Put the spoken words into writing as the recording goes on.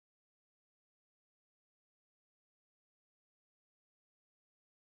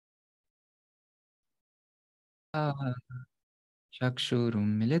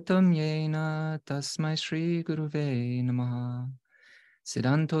चक्षुरुन्मिलितं येन तस्मै श्रीगुरुवे नमः।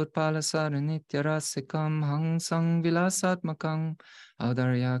 सिद्धान्तोत्पलसारनित्यरसिकं हंसं विलासात्मकं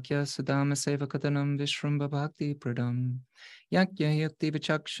औदार्याख्य सुदामसेवकतनं विशृम्भभक्तिप्रदं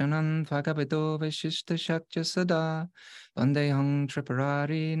यज्ञयुक्तिविचक्षणं भगवतो विशिष्टशक्य सदा वन्देऽहं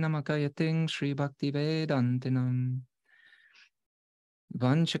Tripurari नमकयतिं श्रीभक्तिवेदान्तिनम्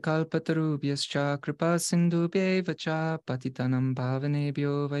Vanchakalpatarubhyascha kripa sindhubhyeva cha patitanam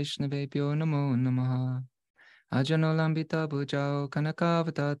bhavanebhyo vaishnavebhyo namo namaha. Ajanolambita bhujao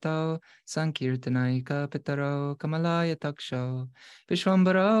kanakavatatao sankirtanaika pitaro kamalaya takshao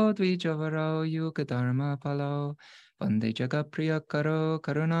vishwambarao dvijavarao yugadharma palao vande jagapriyakaro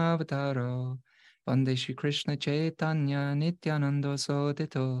karunavataro vande Shri Krishna Chaitanya Nityanando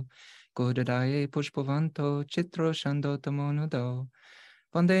Sodito Godadaye Pushpavanto Chitro Shando Tamonudo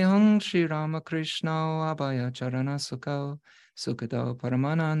Vandeham Shri Ramakrishna Abhaya Charana Sukho Sukado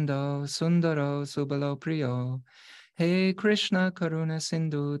Paramanando Sundaro Subalo Priyo He Krishna Karuna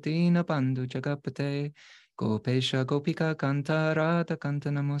Sindhu Dina Bandhu Jagapate Gopesha Gopika Kanta Radha Kanta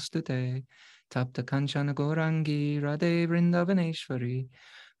Namostute Tapta Kanchana Gorangi Radhe Vrindavaneshwari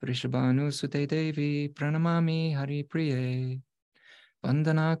Vrishabhanu Sute Devi Pranamami Hari Priye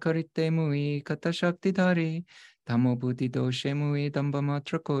Vandana Karite Mui Kata Shakti Dhari Tamo Buddhi Doshe Mui Damba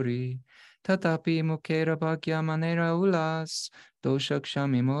Matra Kori Tatapi Mukera Bhagya Manera Ulas Doshak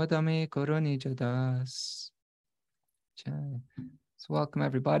Shami Modame Koroni Jadas. So welcome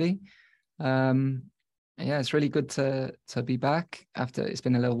everybody. Yeah, it's really good to be back after it's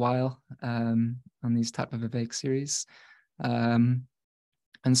been a little while on these type of Vivek series. And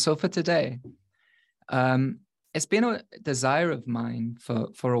so for today, it's been a desire of mine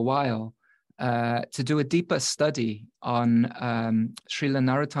for a while to do a deeper study on Srila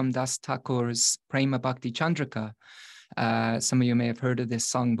Narottam Das Thakur's Prema Bhakti Chandrika. Some of you may have heard of this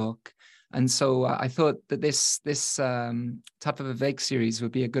songbook. And so I thought that this type of a Vivek series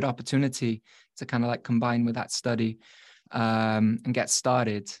would be a good opportunity to kind of like combine with that study and get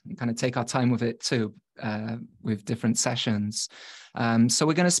started and kind of take our time with it too, with different sessions. So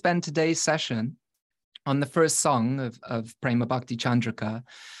we're going to spend today's session on the first song of Prema Bhakti Chandrika.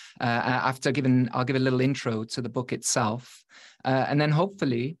 I'll give a little intro to the book itself. And then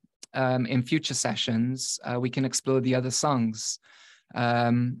hopefully in future sessions, we can explore the other songs.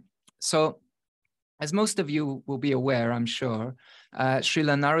 So as most of you will be aware, I'm sure,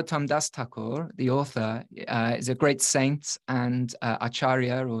 Srila Narottam Das Thakur, the author, is a great saint and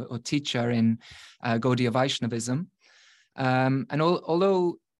acharya or teacher in Gaudiya Vaishnavism. And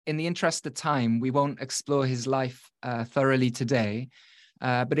although in the interest of time, we won't explore his life thoroughly today,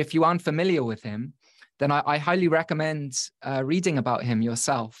 but if you aren't familiar with him, then I highly recommend reading about him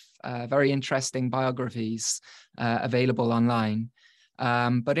yourself. Very interesting biographies available online.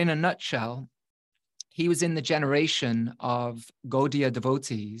 But in a nutshell, he was in the generation of Gaudiya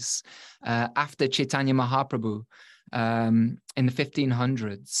devotees after Chaitanya Mahaprabhu in the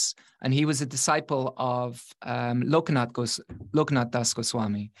 1500s. And he was a disciple of Lokanath Das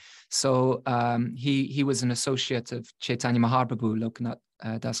Goswami. So he was an associate of Chaitanya Mahaprabhu, Lokanath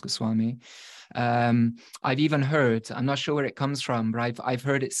Das Goswami. I've even heard, I'm not sure where it comes from, but I've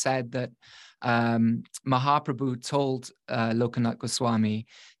heard it said that Mahaprabhu told Lokanath Goswami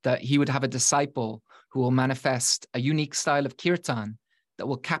that he would have a disciple who will manifest a unique style of kirtan that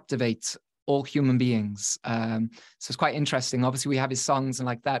will captivate all human beings. So it's quite interesting. Obviously, we have his songs and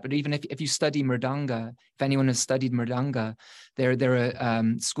like that, but even if you study Mridanga, if anyone has studied Mridanga, there are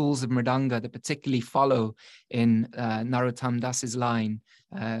schools of Mridanga that particularly follow in Narottam Das's line.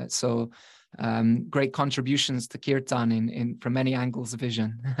 Great contributions to kirtan from many angles of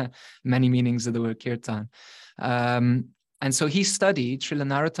vision, many meanings of the word kirtan. And so he studied, Srila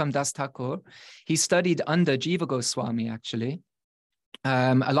Narottam Das Thakur, he studied under Jiva Goswami, actually,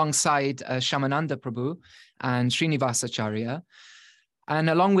 alongside Shamananda Prabhu and Srinivasacharya. And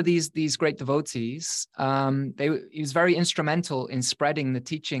along with these great devotees, he was very instrumental in spreading the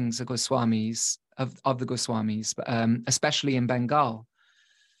teachings of Goswamis, of the Goswamis, especially in Bengal.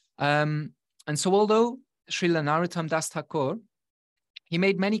 And so although Srila Narottam Das Thakur, he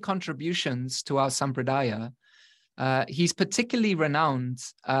made many contributions to our Sampradaya, he's particularly renowned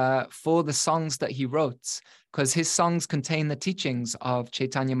for the songs that he wrote, because his songs contain the teachings of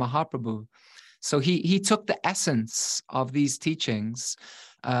Chaitanya Mahaprabhu. So he took the essence of these teachings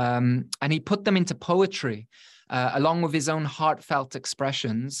and he put them into poetry, along with his own heartfelt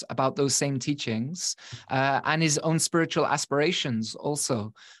expressions about those same teachings and his own spiritual aspirations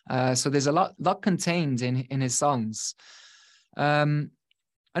also. So there's a lot contained in his songs. And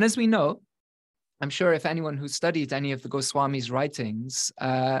as we know, I'm sure if anyone who studied any of the Goswami's writings,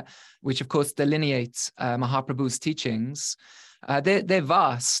 which of course delineates Mahaprabhu's teachings, they're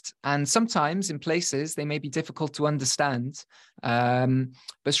vast, and sometimes in places they may be difficult to understand. But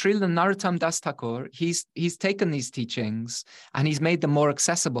Srila Narottam Das Thakur, he's taken these teachings and he's made them more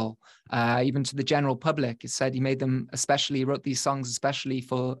accessible, even to the general public. He said he made them especially, he wrote these songs especially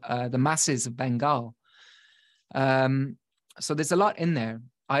for the masses of Bengal. So there's a lot in there.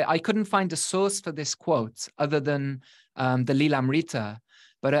 I couldn't find a source for this quote other than the Lilamrita,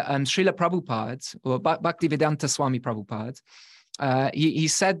 but Srila Prabhupada, or Bhaktivedanta Swami Prabhupada, he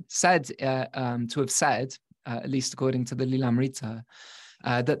said to have said, at least according to the Lilamrita,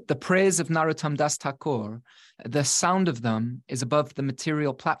 that the prayers of Narottam Das Thakur, the sound of them is above the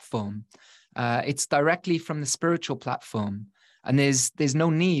material platform. It's directly from the spiritual platform, and there's no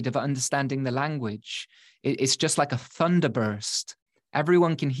need of understanding the language. It's just like a thunderburst.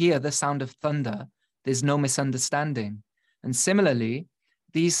 Everyone can hear the sound of thunder. There's no misunderstanding. And similarly,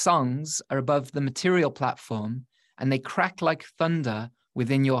 these songs are above the material platform and they crack like thunder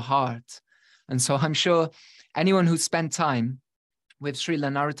within your heart. And so I'm sure anyone who's spent time with Srila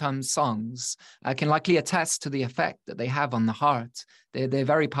Narottam's songs can likely attest to the effect that they have on the heart. They're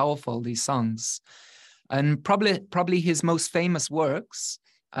very powerful, these songs. And probably his most famous works,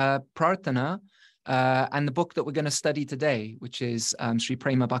 Prarthana, and the book that we're going to study today, which is Sri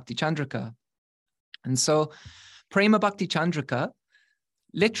Prema Bhakti Chandrika. And so Prema Bhakti Chandrika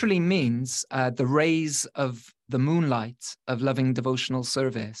literally means the rays of the moonlight of loving devotional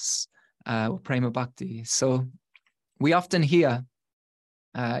service, or Prema Bhakti. So we often hear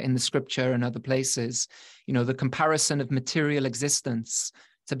in the scripture and other places, the comparison of material existence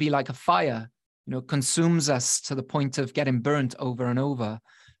to be like a fire, consumes us to the point of getting burnt over and over.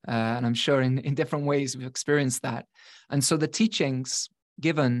 And I'm sure in different ways we've experienced that. And so the teachings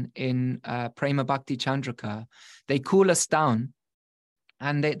given in Prema Bhakti Chandrika, they cool us down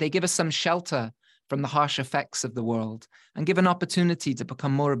and they give us some shelter from the harsh effects of the world and give an opportunity to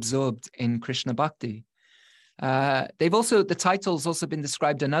become more absorbed in Krishna Bhakti. The title's also been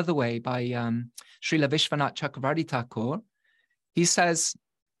described another way by Srila Vishwanath Chakravarti Thakur. He says,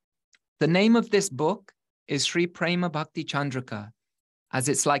 the name of this book is Sri Prema Bhakti Chandrika, as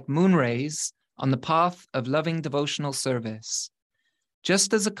it's like moon rays on the path of loving devotional service.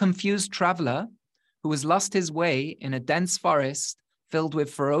 Just as a confused traveler who has lost his way in a dense forest filled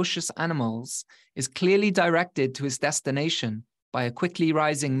with ferocious animals is clearly directed to his destination by a quickly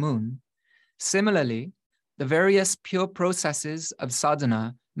rising moon, similarly, the various pure processes of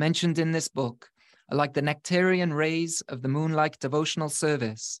sadhana mentioned in this book are like the nectarian rays of the moon-like devotional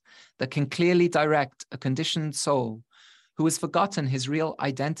service that can clearly direct a conditioned soul who has forgotten his real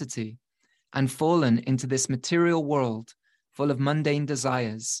identity and fallen into this material world full of mundane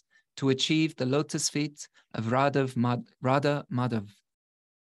desires to achieve the lotus feet of Radha Madhav.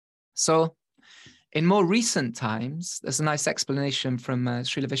 So in more recent times, there's a nice explanation from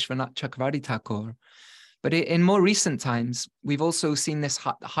Srila Vishwanath Chakravarti Thakur, but in more recent times, we've also seen this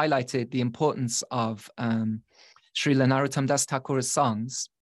highlighted, the importance of Srila Narottam Das Thakur's songs.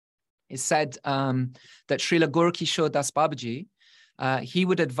 It's said that Srila Gaura Das Babaji, he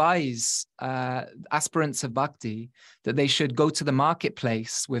would advise aspirants of bhakti that they should go to the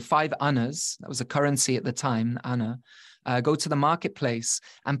marketplace with 5 annas, that was a currency at the time, anna, go to the marketplace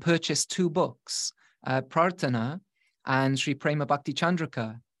and purchase 2 books, Prarthana and Sri Prema Bhakti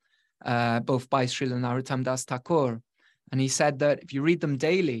Chandrika, both by Srila Narottam Das Thakur. And he said that if you read them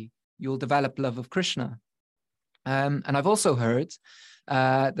daily, you'll develop love of Krishna. And I've also heard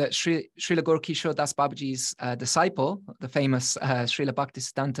that Srila Gaura Das Babaji's disciple, the famous Srila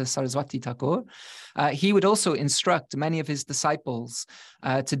Bhaktisiddhanta Saraswati Thakur, he would also instruct many of his disciples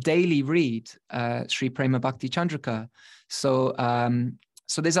to daily read Sri Prema Bhakti Chandrika.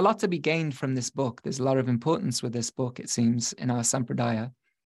 So there's a lot to be gained from this book. There's a lot of importance with this book, it seems, in our Sampradaya,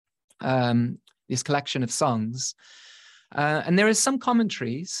 this collection of songs. And there is some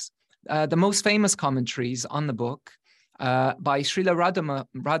commentaries, the most famous commentaries on the book by Srila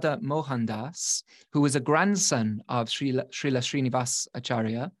Radha Mohandas, who was a grandson of Srila Srinivas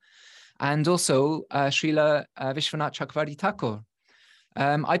Acharya, and also Srila Vishwanath Chakravarti Thakur.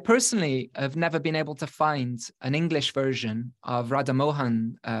 I personally have never been able to find an English version of Radha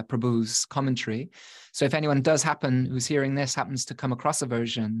Mohan Prabhu's commentary. So if anyone who's hearing this happens to come across a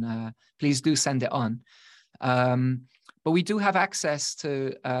version, please do send it on. But we do have access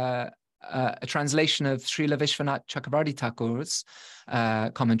to a translation of Srila Vishwanath Chakravarti Thakur's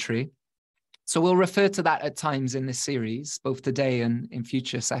commentary. So we'll refer to that at times in this series, both today and in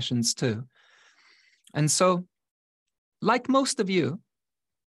future sessions too. And so, like most of you,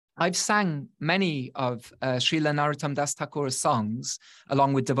 I've sang many of Srila Narottam Das Thakur's songs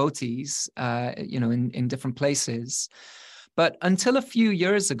along with devotees, in different places. But until a few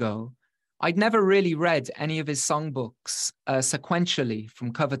years ago, I'd never really read any of his songbooks sequentially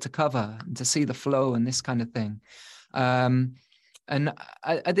from cover to cover and to see the flow and this kind of thing. And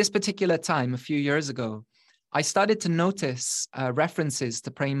at this particular time, a few years ago, I started to notice references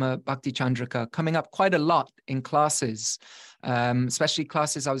to Prema Bhakti Chandrika coming up quite a lot in classes, especially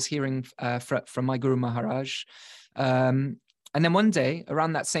classes I was hearing from my Guru Maharaj. And then one day,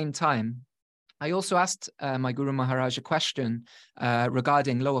 around that same time, I also asked my Guru Maharaj a question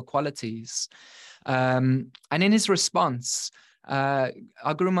regarding lower qualities. And in his response,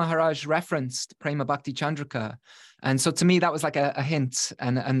 our Guru Maharaj referenced Prema Bhakti Chandrika. And so to me, that was like a hint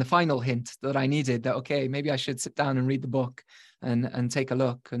and the final hint that I needed, that, okay, maybe I should sit down and read the book and take a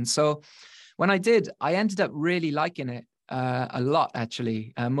look. And so when I did, I ended up really liking it a lot,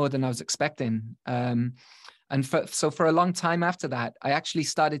 actually, more than I was expecting. So for a long time after that, I actually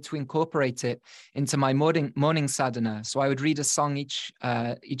started to incorporate it into my morning sadhana. So I would read a song each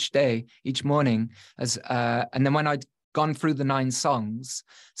day, each morning, and then when I'd gone through the 9 songs,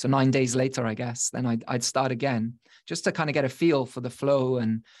 so 9 days later, I guess, then I'd start again, just to kind of get a feel for the flow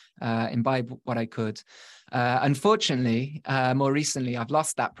and imbibe what I could. Unfortunately, more recently, I've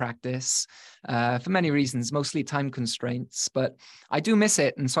lost that practice for many reasons, mostly time constraints, but I do miss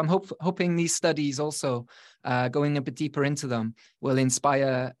it. And so I'm hoping these studies also, going a bit deeper into them, will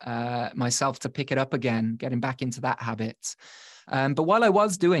inspire myself to pick it up again, getting back into that habit. But while I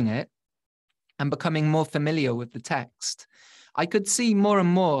was doing it and becoming more familiar with the text, I could see more and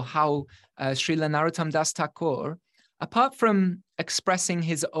more how Srila Narottam Das Thakur, apart from expressing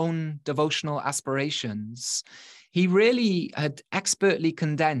his own devotional aspirations, he really had expertly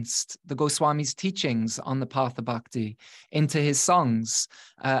condensed the Goswami's teachings on the path of bhakti into his songs,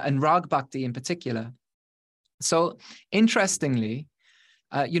 and Rag Bhakti in particular. So interestingly,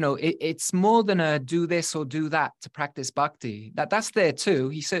 it's more than a do this or do that to practice bhakti. That's there too.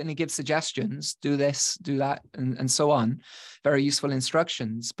 He certainly gives suggestions, do this, do that, and so on. Very useful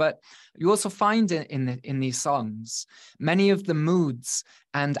instructions. But you also find in these songs many of the moods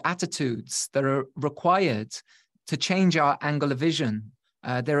and attitudes that are required to change our angle of vision.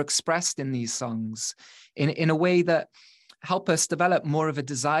 They're expressed in these songs in a way that help us develop more of a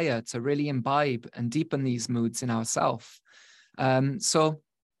desire to really imbibe and deepen these moods in ourselves. So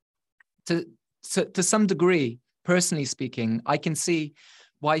to some degree, personally speaking, I can see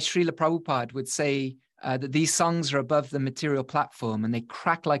why Srila Prabhupada would say that these songs are above the material platform and they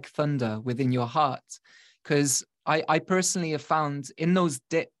crack like thunder within your heart. Because I personally have found in those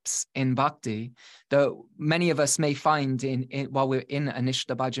dips in bhakti that many of us may find while we're in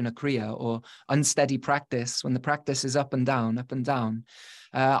Anishta Bhajana Kriya or unsteady practice, when the practice is up and down, up and down.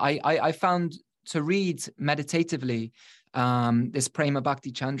 I found to read meditatively this Prema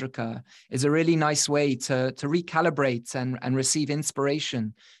Bhakti Chandrika is a really nice way to recalibrate and receive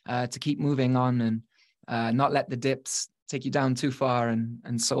inspiration to keep moving on and not let the dips take you down too far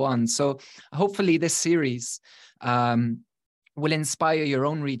and so on. So hopefully this series will inspire your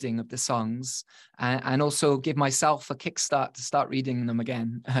own reading of the songs and also give myself a kickstart to start reading them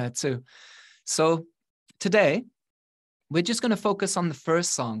again too. So today, we're just going to focus on the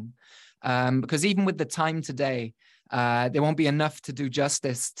first song because even with the time today, there won't be enough to do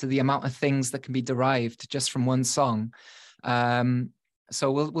justice to the amount of things that can be derived just from one song.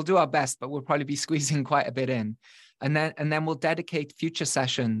 So we'll do our best, but we'll probably be squeezing quite a bit in. And then we'll dedicate future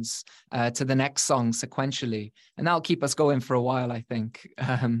sessions to the next song sequentially. And that'll keep us going for a while, I think.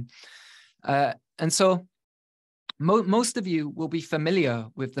 And so most of you will be familiar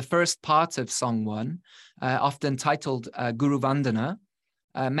with the first part of Song 1, often titled Guru Vandana.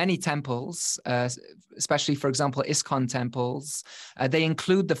 Many temples, especially, for example, ISKCON temples, they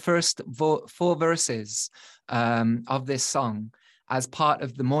include the first 4 verses of this song as part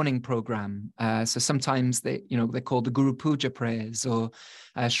of the morning program. So sometimes they're called the Guru Puja prayers or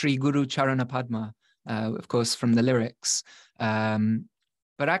Sri Guru Charana Padma, of course, from the lyrics.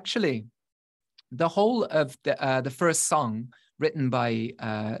 But actually, the whole of the first song written by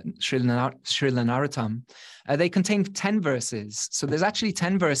Srila Narottam, they contain 10 verses. So there's actually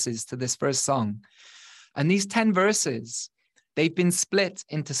 10 verses to this first song. And these 10 verses, they've been split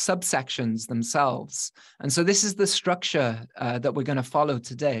into subsections themselves. And so this is the structure that we're going to follow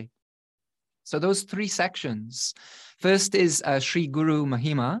today. So those 3 sections, first is Sri Guru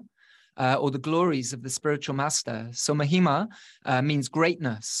Mahima, or the glories of the spiritual master. So Mahima means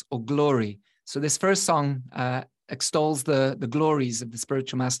greatness or glory. So this first song extols the glories of the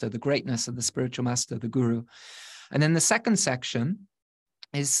spiritual master, the greatness of the spiritual master, the Guru. And then the second section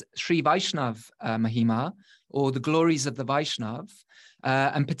is Sri Vaishnav Mahima, or the glories of the Vaishnav.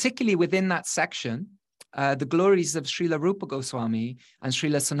 And particularly within that section, the glories of Srila Rupa Goswami and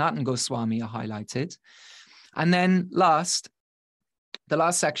Srila Sanatana Goswami are highlighted. And then the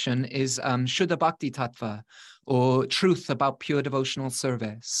last section is Shuddha Bhakti Tattva, or truth about pure devotional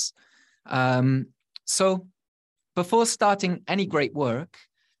service. So before starting any great work,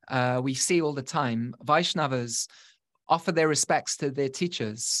 we see all the time, Vaishnavas offer their respects to their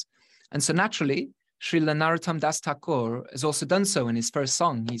teachers. And so naturally, Srila Narottam Das Thakur has also done so in his first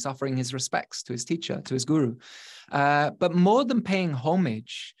song. He's offering his respects to his teacher, to his guru. But more than paying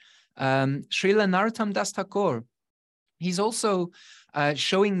homage, Srila Narottam Das Thakur, he's also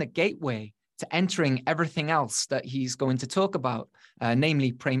showing the gateway to entering everything else that he's going to talk about,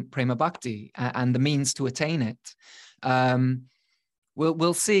 namely Prema Bhakti and the means to attain it.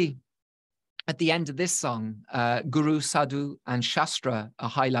 We'll see at the end of this song, Guru, Sadhu, and Shastra are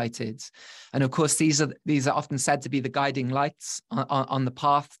highlighted. And of course, these are often said to be the guiding lights on the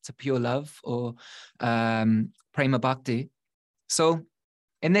path to pure love, or Prema Bhakti. So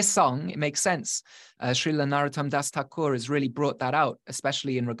in this song, it makes sense. Srila Narottam Das Thakur has really brought that out,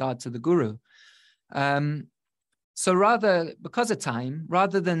 especially in regard to the Guru. So because of time,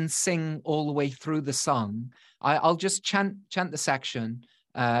 rather than sing all the way through the song, I'll just chant the section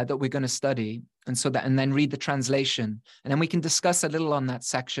that we're going to study, and then read the translation, and then we can discuss a little on that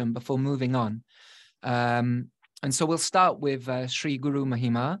section before moving on. And so we'll start with Sri Guru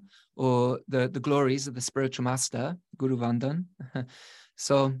Mahima, or the glories of the spiritual master, Guru Vandan.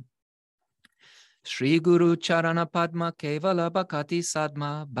 So, Shri Guru Charana Padma Kevala Bhakati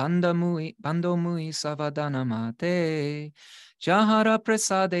Sadma Bando Mui Savadana Mate Jahara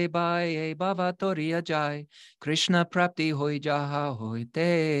Prasade Bhai Bhava Toriya Jai Krishna Prapti Hoi Jaha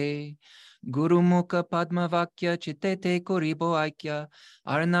Hoite Guru Mukha Padma Vakya Chitete Koribo Aikya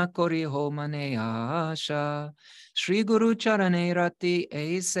Arna Kori Ho Mane Asha Shri Guru Charane Rati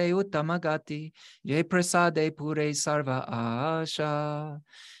Aise Uttamagati Jai Prasade Pure Sarva Asha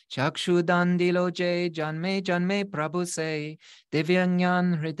Chakshu Dandilo Jai Janme Janme Prabhu Se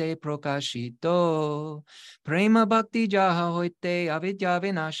Divyangyan Hriday Prokashito Prema Bhakti Jaha Hoite Avidya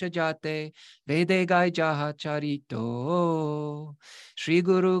Vinasha Jate Vede Gai Jaha Charito Shri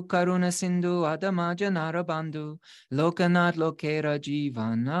Guru Karuna Sindhu Adama Janara Bandhu Lokanath Lokera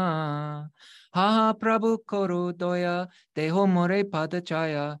Jivana Haha Prabhu Koru Doya Deho More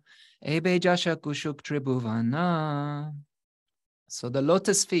Padachaya Ebe Jasha Kushuk Tribhuvana. So the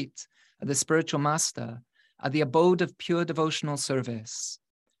lotus feet of the spiritual master are the abode of pure devotional service.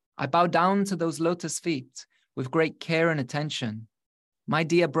 I bow down to those lotus feet with great care and attention. My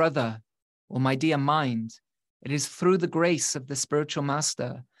dear brother, or my dear mind, it is through the grace of the spiritual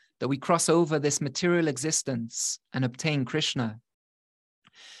master that we cross over this material existence and obtain Krishna.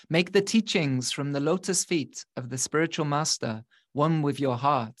 Make the teachings from the lotus feet of the spiritual master one with your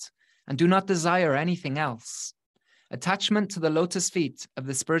heart, and do not desire anything else. Attachment to the lotus feet of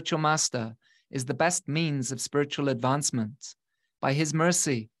the spiritual master is the best means of spiritual advancement. By his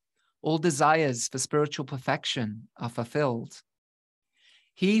mercy, all desires for spiritual perfection are fulfilled.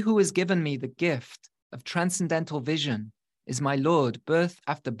 He who has given me the gift of transcendental vision is my Lord, birth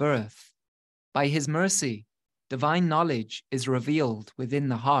after birth. By his mercy, divine knowledge is revealed within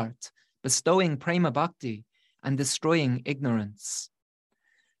the heart, bestowing prema bhakti and destroying ignorance.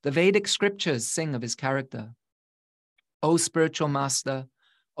 The Vedic scriptures sing of his character. O spiritual master,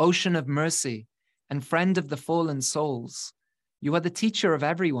 ocean of mercy, and friend of the fallen souls, you are the teacher of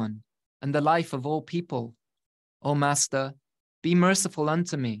everyone and the life of all people. O master, be merciful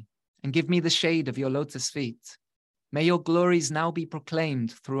unto me and give me the shade of your lotus feet. May your glories now be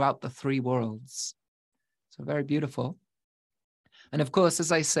proclaimed throughout the three worlds. So very beautiful. And of course,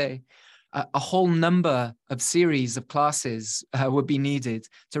 as I say, a whole number of series of classes would be needed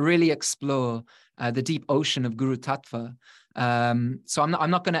to really explore the deep ocean of Guru Tattva. So I'm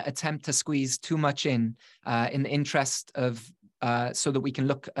not going to attempt to squeeze too much in the interest of, so that we can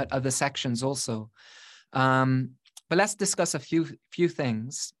look at other sections also. But let's discuss a few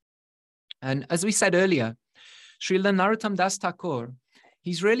things. And as we said earlier, Srila Narottam Das Thakur,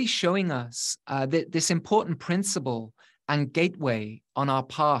 he's really showing us this important principle and gateway on our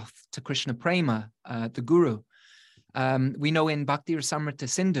path to Krishna Prema, the Guru. We know in Bhakti Rasamrita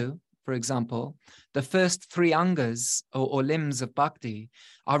Sindhu, for example, the first three angas or limbs of bhakti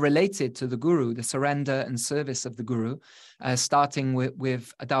are related to the Guru, the surrender and service of the Guru, starting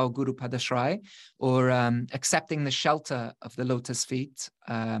with Adao Guru Padashray, or accepting the shelter of the lotus feet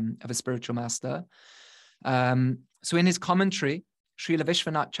of a spiritual master. So in his commentary, Srila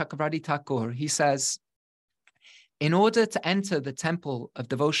Vishwanath Chakravarti Thakur, he says, In order to enter the temple of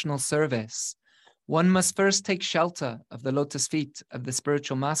devotional service, one must first take shelter of the lotus feet of the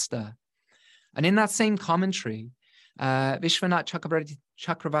spiritual master. And in that same commentary, Vishwanath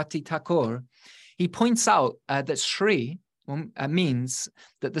Chakravarti Thakur, he points out that Sri means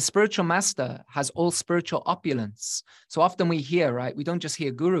that the spiritual master has all spiritual opulence. So often we hear, right, we don't just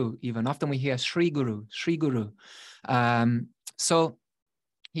hear Guru even, often we hear Sri Guru, Sri Guru. So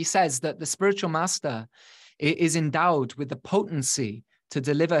he says that the spiritual master is endowed with the potency to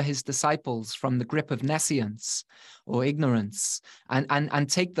deliver his disciples from the grip of nescience or ignorance and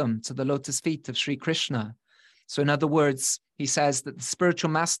take them to the lotus feet of Sri Krishna. So in other words, he says that the spiritual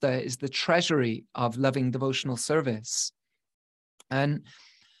master is the treasury of loving devotional service. And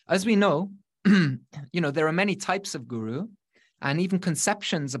as we know, there are many types of guru and even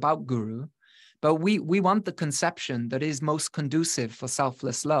conceptions about guru, but we want the conception that is most conducive for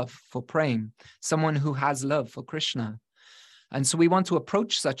selfless love, for prem, someone who has love for Krishna. And so we want to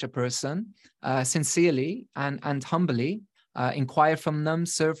approach such a person sincerely and humbly, inquire from them,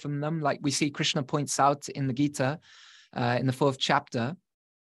 serve from them, like we see Krishna points out in the Gita, in the 4th chapter.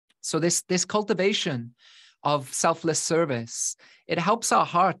 So this cultivation of selfless service, it helps our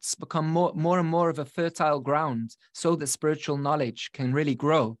hearts become more and more of a fertile ground so that spiritual knowledge can really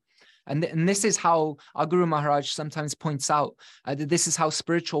grow. And this is how our Guru Maharaj sometimes points out that this is how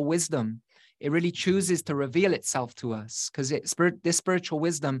spiritual wisdom, it really chooses to reveal itself to us, because this spiritual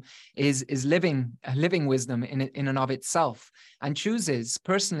wisdom is living wisdom in and of itself, and chooses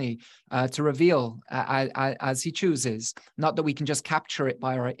personally to reveal as he chooses, not that we can just capture it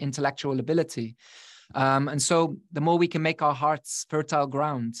by our intellectual ability. And so the more we can make our hearts fertile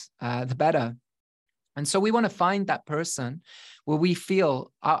ground, the better. And so we want to find that person where we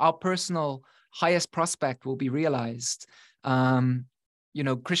feel our personal highest prospect will be realized.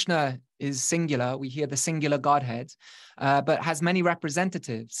 Krishna is singular. We hear the singular Godhead, but has many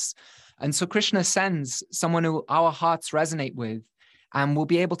representatives. And so Krishna sends someone who our hearts resonate with and will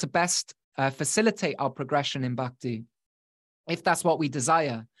be able to best facilitate our progression in bhakti, if that's what we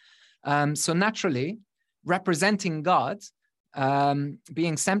desire. So naturally, representing God,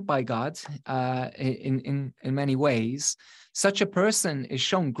 being sent by God in many ways, such a person is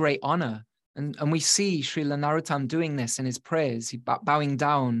shown great honor. And we see Srila Narottam doing this in his prayers, he bowing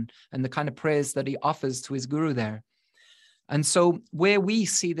down, and the kind of prayers that he offers to his guru there. And so where we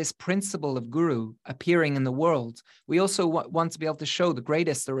see this principle of guru appearing in the world, we also want to be able to show the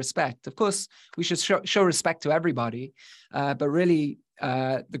greatest of respect. Of course, we should show respect to everybody, but really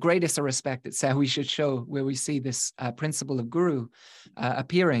the greatest of respect, it's we should show where we see this principle of guru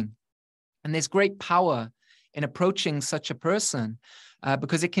appearing. And there's great power in approaching such a person,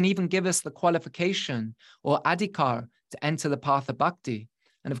 because it can even give us the qualification or adhikar to enter the path of bhakti.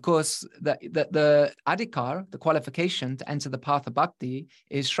 And of course, the adhikar, the qualification to enter the path of bhakti,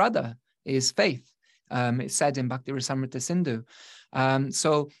 is shraddha, is faith. It's said in Bhakti Rasamrita Sindhu.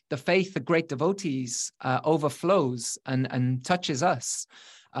 So the faith of great devotees overflows and touches us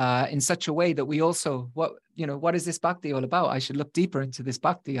in such a way that we also, what is this bhakti all about? I should look deeper into this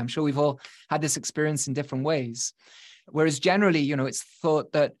bhakti. I'm sure we've all had this experience in different ways. Whereas generally, it's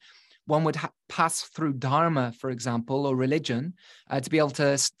thought that one would pass through dharma, for example, or religion, to be able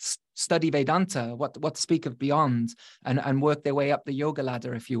to study Vedanta, what to speak of beyond, and work their way up the yoga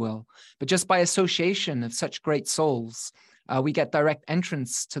ladder, if you will. But just by association of such great souls, we get direct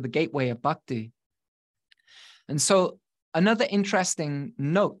entrance to the gateway of bhakti. And so another interesting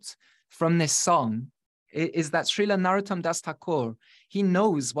note from this song is that Srila Narottam Das Thakur, he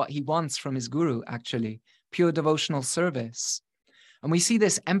knows what he wants from his guru, actually, pure devotional service. And we see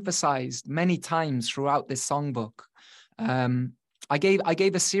this emphasized many times throughout this songbook. I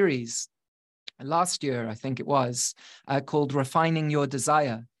gave a series last year, I think it was, called Refining Your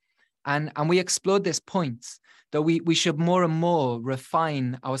Desire. And we explored this point that we should more and more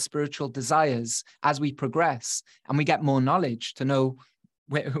refine our spiritual desires as we progress, and we get more knowledge to know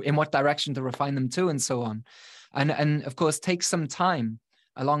in what direction to refine them to, and so on. And of course, take some time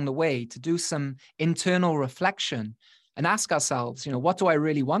along the way to do some internal reflection and ask ourselves, what do I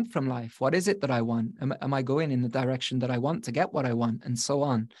really want from life? What is it that I want? Am I going in the direction that I want to get what I want, and so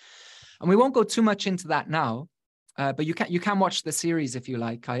on? And we won't go too much into that now, but you can watch the series if you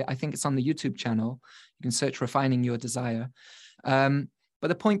like. I think it's on the YouTube channel. You can search Refining Your Desire. But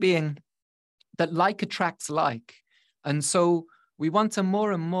the point being that like attracts like. And so we want to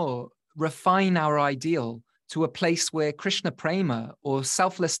more and more refine our ideal to a place where Krishna prema, or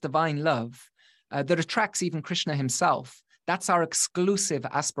selfless divine love, that attracts even Krishna himself, that's our exclusive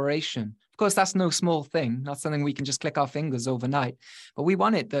aspiration. Of course, that's no small thing, not something we can just click our fingers overnight, but we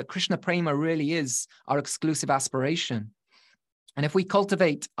want it that Krishna Prema really is our exclusive aspiration. And if we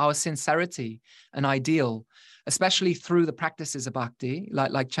cultivate our sincerity and ideal, especially through the practices of bhakti,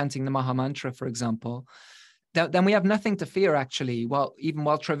 like chanting the Maha Mantra, for example, then we have nothing to fear, actually, even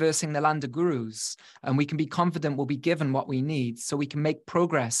while traversing the land of gurus. And we can be confident we'll be given what we need so we can make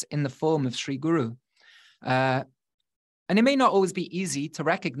progress in the form of Sri Guru. And it may not always be easy to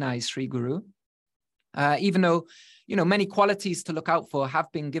recognize Sri Guru, even though, many qualities to look out for have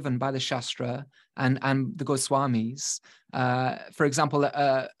been given by the Shastra and the Goswamis. For example,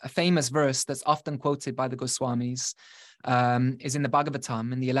 a famous verse that's often quoted by the Goswamis is in the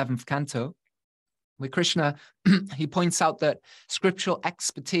Bhagavatam in the 11th canto, where Krishna, he points out that scriptural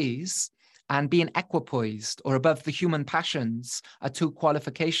expertise and being equipoised or above the human passions are two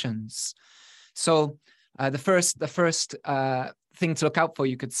qualifications. So the first thing to look out for,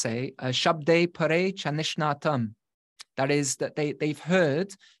 you could say, Shabde Pare Chanishnatam. That is, that they've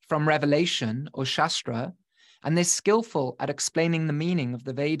heard from revelation or Shastra, and they're skillful at explaining the meaning of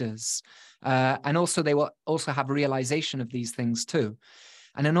the Vedas. And also they will also have realization of these things too.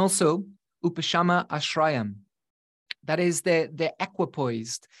 And then also, Upashama Ashrayam. That is, they're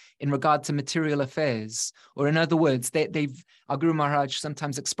equipoised in regard to material affairs, or in other words, our Guru Maharaj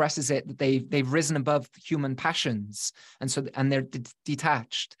sometimes expresses it that they've risen above human passions, and they're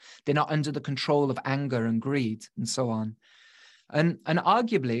detached. They're not under the control of anger and greed and so on. And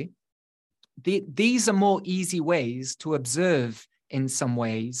arguably, these are more easy ways to observe in some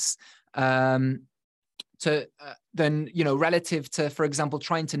ways. Than relative to, for example,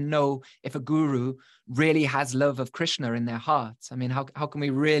 trying to know if a guru really has love of Krishna in their heart. I mean, how can we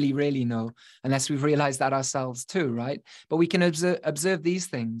really know unless we've realized that ourselves too, right? But we can observe these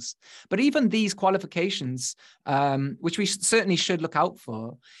things. But even these qualifications, which we certainly should look out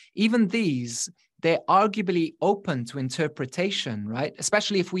for, even these, they're arguably open to interpretation, right?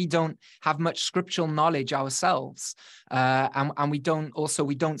 Especially if we don't have much scriptural knowledge ourselves, and we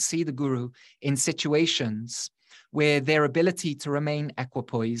don't see the guru in situations where their ability to remain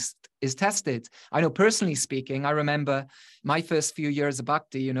equipoised is tested. I know, personally speaking, I remember my first few years of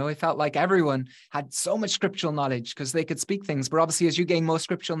bhakti, it felt like everyone had so much scriptural knowledge because they could speak things. But obviously, as you gain more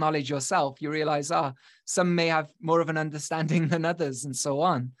scriptural knowledge yourself, you realize, some may have more of an understanding than others and so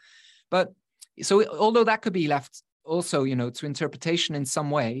on. But so although that could be left also, to interpretation in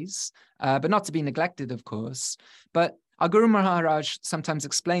some ways, but not to be neglected, of course. But our Guru Maharaj sometimes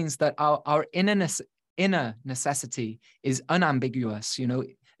explains that our inner necessity is unambiguous.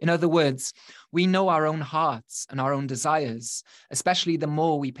 In other words, we know our own hearts and our own desires, especially the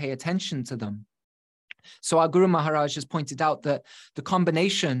more we pay attention to them. So our Guru Maharaj has pointed out that the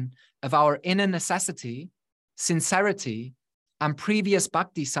combination of our inner necessity, sincerity, and previous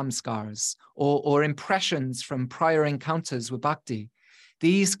bhakti samskars, or impressions from prior encounters with bhakti,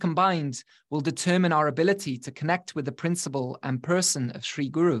 these combined will determine our ability to connect with the principle and person of Sri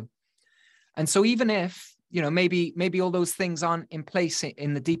Guru. And so even if, maybe all those things aren't in place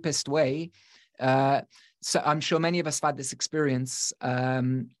in the deepest way, so I'm sure many of us have had this experience,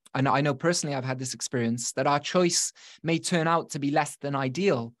 and I know personally I've had this experience, that our choice may turn out to be less than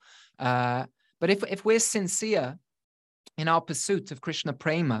ideal. But if we're sincere in our pursuit of Krishna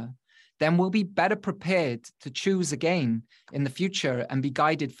Prema, then we'll be better prepared to choose again in the future and be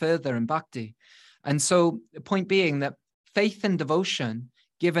guided further in bhakti. And so the point being that faith and devotion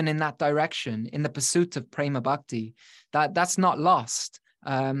given in that direction, in the pursuit of Prema Bhakti, that's not lost.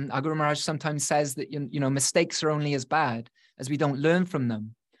 Our Guru Maharaj sometimes says that, mistakes are only as bad as we don't learn from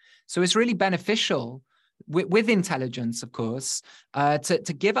them. So it's really beneficial with intelligence, of course,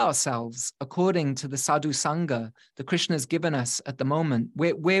 to give ourselves according to the sadhu sangha that Krishna has given us at the moment,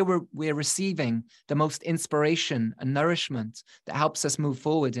 where we're receiving the most inspiration and nourishment that helps us move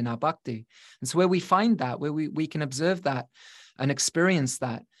forward in our bhakti. And so where we find that, where we can observe that and experience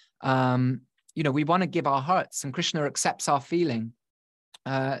that, we want to give our hearts, and Krishna accepts our feeling.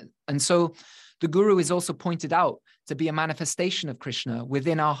 And so the Guru is also pointed out to be a manifestation of Krishna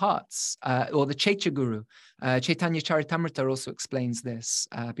within our hearts, or the Chaitya Guru. Chaitanya Charitamrita also explains this,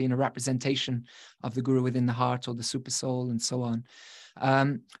 being a representation of the Guru within the heart, or the super soul, and so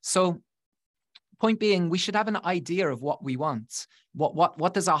on. So point being, we should have an idea of what we want.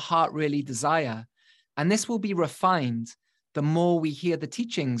 What does our heart really desire? And this will be refined the more we hear the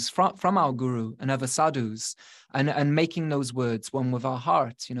teachings from our Guru and other sadhus, and making those words one with our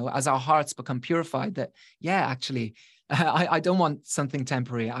heart, as our hearts become purified, that, actually, I don't want something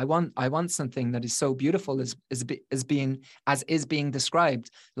temporary. I want something that is so beautiful as is being described,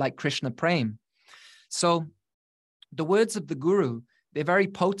 like Krishna Prem. So the words of the Guru, they're very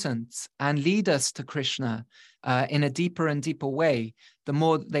potent and lead us to Krishna in a deeper and deeper way. The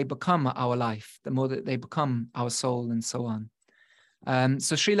more they become our life, the more that they become our soul, and so on.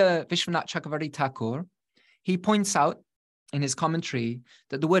 So Srila Vishwanath Chakravarti Thakur, he points out in his commentary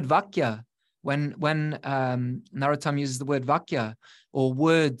that the word Vakya, when Narottam uses the word Vakya, or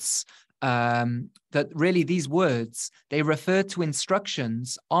words, that really these words, they refer to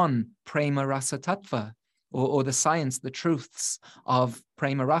instructions on Prema Rasa Tattva, or the science, the truths of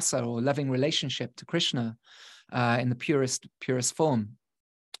Prema Rasa, or loving relationship to Krishna in the purest form.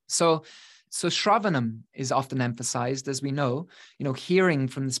 So Shravanam is often emphasized, as we know, hearing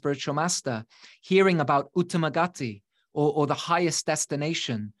from the spiritual master, hearing about Uttamagati, or the highest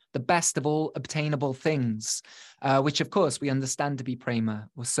destination, the best of all obtainable things, which of course we understand to be prema,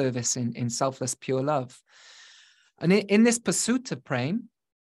 or service in selfless pure love. And in this pursuit of prema,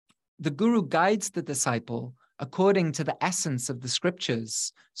 the Guru guides the disciple according to the essence of the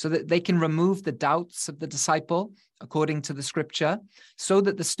scriptures, so that they can remove the doubts of the disciple according to the scripture, so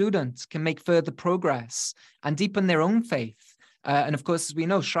that the student can make further progress and deepen their own faith. And of course, as we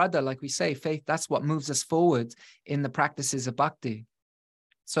know, Shraddha, like we say, faith, that's what moves us forward in the practices of bhakti.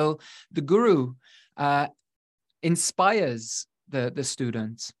 So the Guru inspires the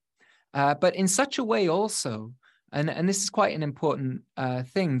student, but in such a way also, and this is quite an important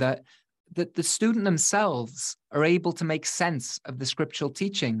thing, that the student themselves are able to make sense of the scriptural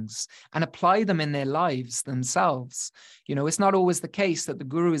teachings and apply them in their lives themselves. It's not always the case that the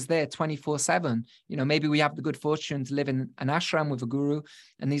Guru is there 24/7. Maybe we have the good fortune to live in an ashram with a Guru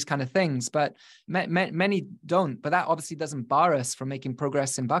and these kind of things, but many don't. But that obviously doesn't bar us from making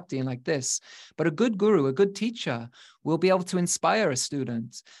progress in bhakti and like this. But a good Guru, a good teacher, will be able to inspire a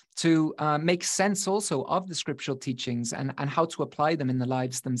student to make sense also of the scriptural teachings and how to apply them in the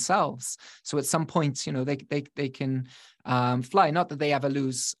lives themselves. So at some point, they can fly. Not that they ever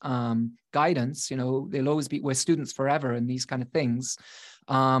lose guidance. They'll always be, we're students forever and these kind of things.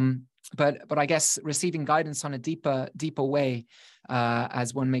 But I guess receiving guidance on a deeper way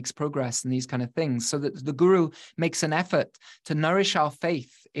as one makes progress in these kind of things, so that the Guru makes an effort to nourish our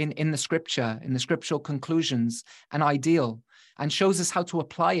faith in the scripture, in the scriptural conclusions and ideal, and shows us how to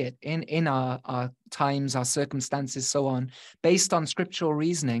apply it in our times, our circumstances, so on, based on scriptural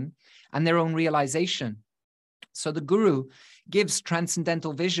reasoning and their own realization. So the Guru gives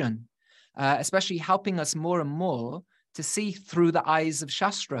transcendental vision, especially helping us more and more to see through the eyes of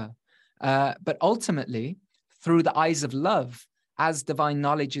Shastra, but ultimately through the eyes of love, as divine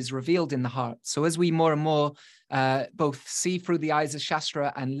knowledge is revealed in the heart. So as we more and more both see through the eyes of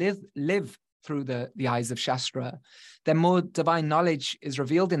Shastra and live through the eyes of Shastra, then more divine knowledge is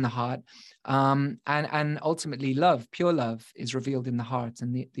revealed in the heart, and ultimately love, pure love, is revealed in the heart,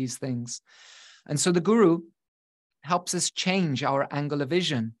 and these things. And so the Guru helps us change our angle of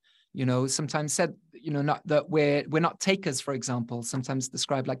vision. Sometimes said, not that we're not takers, for example, sometimes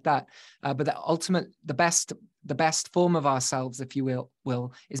described like that, but the best form of ourselves, if you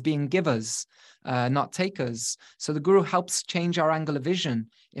will, is being givers, not takers. So the Guru helps change our angle of vision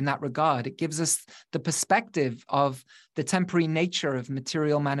in that regard. It gives us the perspective of the temporary nature of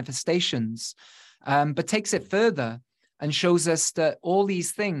material manifestations, but takes it further and shows us that all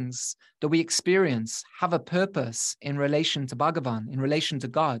these things that we experience have a purpose in relation to Bhagavan, in relation to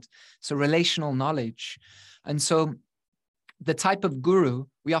God. So relational knowledge. And so the type of Guru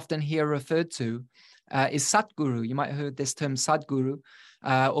we often hear referred to is Satguru. You might have heard this term Sadguru,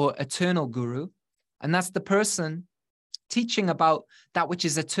 or eternal Guru. And that's the person teaching about that which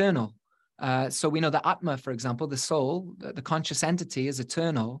is eternal. So we know the Atma, for example, the soul, the conscious entity, is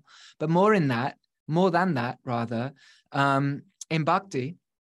eternal. But more than that, in Bhakti,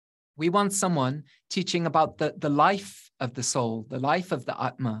 we want someone teaching about the life of the soul, the life of the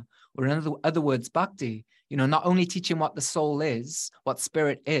Atma, or in other words, Bhakti. Not only teaching what the soul is, what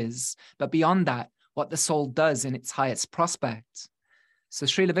spirit is, but beyond that, what the soul does in its highest prospect. So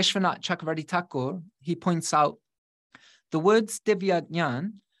Srila Vishwanath Chakravarti Thakur, he points out, the words Divya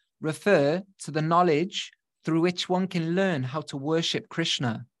Jnana refer to the knowledge through which one can learn how to worship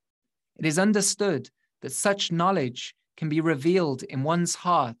Krishna. It is understood that such knowledge can be revealed in one's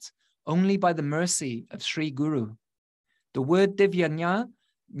heart only by the mercy of Sri Guru. The word Divya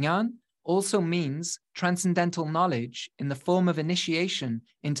Jnana also means transcendental knowledge in the form of initiation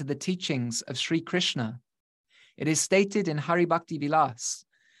into the teachings of Sri Krishna. It is stated in Hari Bhakti Vilas,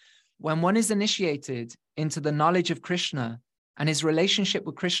 when one is initiated into the knowledge of Krishna and his relationship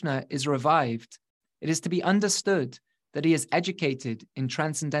with Krishna is revived, it is to be understood that he is educated in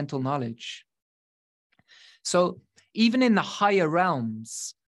transcendental knowledge. So even in the higher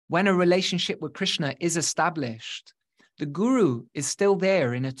realms, when a relationship with Krishna is established, The Guru is still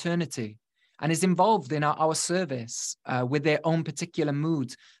there in eternity and is involved in our service with their own particular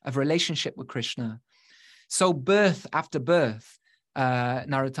mood of relationship with Krishna. So birth after birth,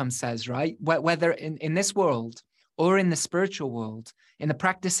 Narottam says, right? Whether in this world or in the spiritual world, in the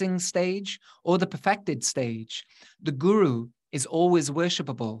practicing stage or the perfected stage, the Guru is always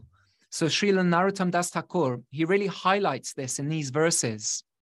worshipable. So Srila Narottam Das Thakur, he really highlights this in these verses.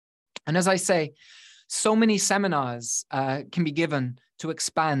 And as I say, so many seminars can be given to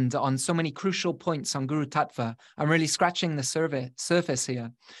expand on so many crucial points on Guru Tattva. I'm really scratching the surface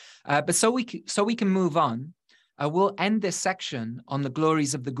here. But so we can move on. We'll end this section on the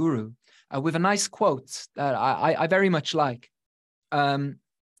glories of the Guru with a nice quote that I very much like.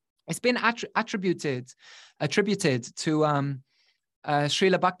 It's been attributed to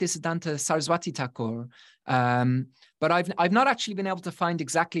Srila Bhaktisiddhanta Saraswati Thakur, but I've not actually been able to find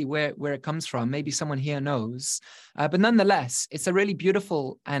exactly where it comes from. Maybe someone here knows, but nonetheless, it's a really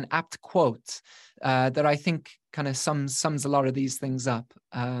beautiful and apt quote that I think kind of sums a lot of these things up,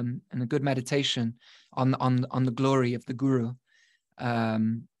 and a good meditation on the glory of the Guru.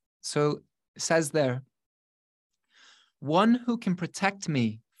 So it says there, one who can protect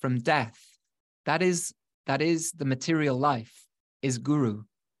me from death, that is the material life, is Guru.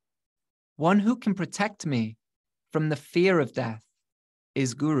 One who can protect me from the fear of death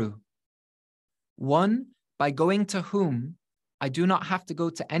is Guru. One by going to whom I do not have to go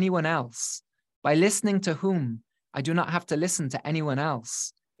to anyone else, by listening to whom I do not have to listen to anyone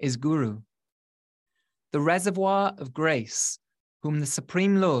else, is Guru. The reservoir of grace, whom the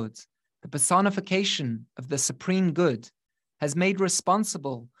Supreme Lord, the personification of the Supreme Good, has made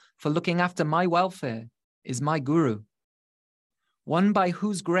responsible for looking after my welfare, is my Guru. One by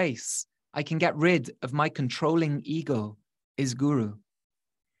whose grace I can get rid of my controlling ego is Guru.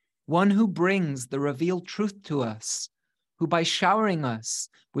 One who brings the revealed truth to us, who by showering us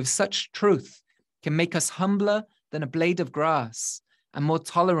with such truth can make us humbler than a blade of grass and more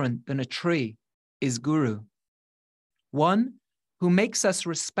tolerant than a tree, is Guru. One who makes us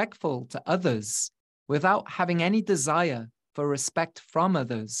respectful to others without having any desire for respect from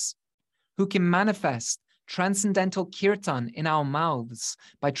others, who can manifest transcendental kirtan in our mouths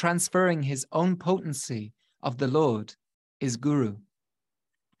by transferring his own potency of the Lord, is Guru.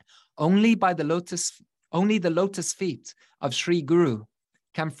 Only the lotus feet of Sri Guru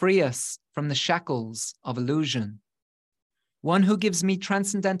can free us from the shackles of illusion. One who gives me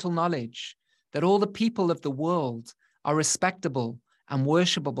transcendental knowledge that all the people of the world are respectable and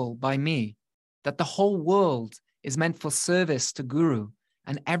worshipable by me, that the whole world is meant for service to Guru,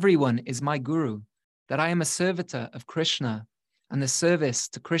 and everyone is my Guru, that I am a servitor of Krishna, and the service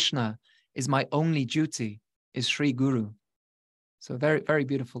to Krishna is my only duty, is Sri Guru. So very, very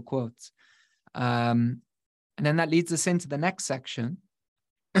beautiful quote. And then that leads us into the next section,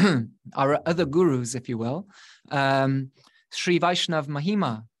 our other gurus, if you will, Sri Vaishnav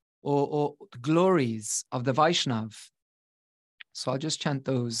Mahima, or the glories of the Vaishnav. So I'll just chant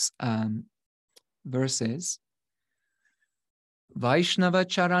those verses. Vaishnava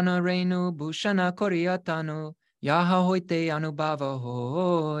charana renu bhushana koriyatanu yaha hoite anubhava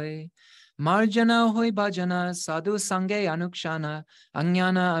hoy marjana hoy bhajana sadhu sange anukshana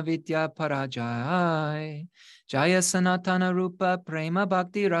ajnana avidya parajay jaya sanatana rupa prema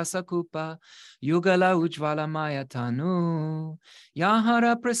bhakti rasa kupa yugala ujvala mayatanu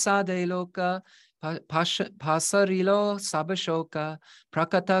yahara prasade loka pasarilo sabashoka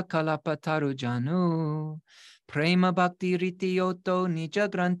prakata kalapataru janu Prema bhakti riti yoto nija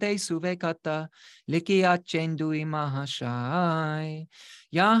grante suvekata likiya chendui mahashai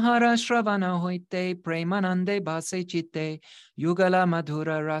yahara shravana hoite premanande base chitte yugala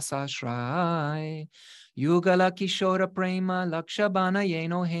madhura rasa shrai yugala kishora prema lakshabana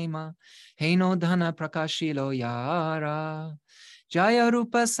yeno hema heno dhana prakashilo yara Jaya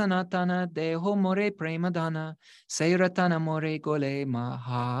rupa sanatana deho more prema dhana seiratana more gole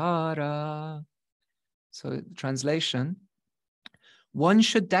mahara. So translation, one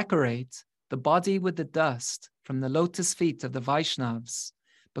should decorate the body with the dust from the lotus feet of the Vaishnavas,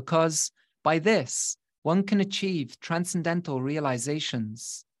 because by this one can achieve transcendental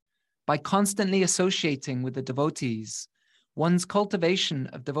realizations. By constantly associating with the devotees, one's cultivation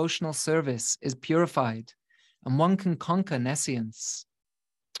of devotional service is purified, and one can conquer nescience.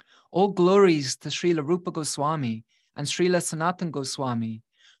 All glories to Srila Rupa Goswami and Srila Sanatana Goswami,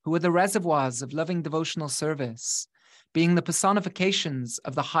 who are the reservoirs of loving devotional service, being the personifications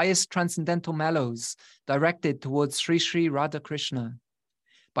of the highest transcendental mellows directed towards Sri Sri Radha Krishna.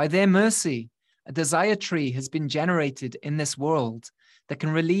 By their mercy, a desire tree has been generated in this world that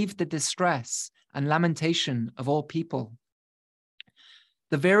can relieve the distress and lamentation of all people.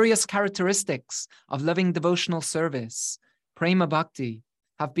 The various characteristics of loving devotional service, Prema Bhakti,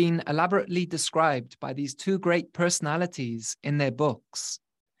 have been elaborately described by these two great personalities in their books.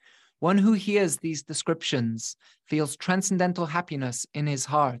 One who hears these descriptions feels transcendental happiness in his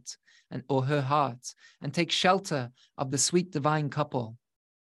heart or her heart and takes shelter of the sweet divine couple.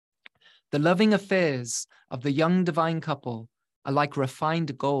 The loving affairs of the young divine couple are like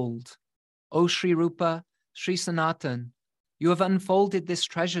refined gold. O Sri Rupa, Sri Sanatan, you have unfolded this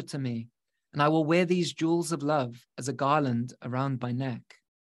treasure to me, and I will wear these jewels of love as a garland around my neck.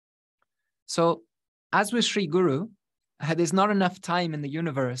 So, as with Sri Guru, there's not enough time in the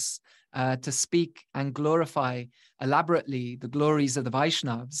universe to speak and glorify elaborately the glories of the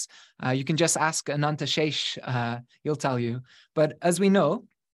Vaishnavas. You can just ask Ananta Shesh, he'll tell you. But as we know,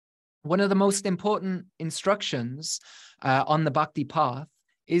 one of the most important instructions on the bhakti path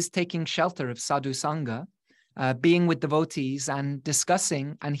is taking shelter of sadhu sangha, being with devotees and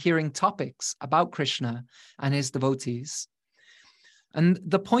discussing and hearing topics about Krishna and his devotees. And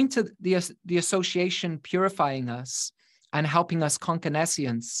the point of the association purifying us and helping us conquer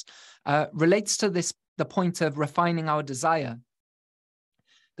nescience relates to the point of refining our desire.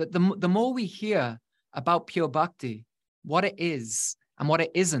 That the more we hear about pure bhakti, what it is and what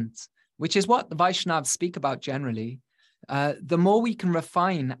it isn't, which is what the Vaishnavas speak about generally, the more we can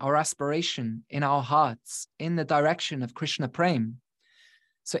refine our aspiration in our hearts in the direction of Krishna Prem.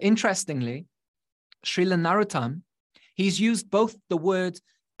 So interestingly, Srila Narottam, he's used both the word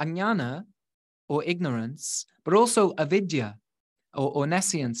ajnana, or ignorance, but also avidya, or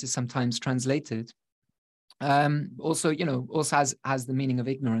nescience is sometimes translated. Also has the meaning of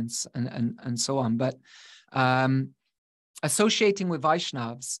ignorance and so on. But associating with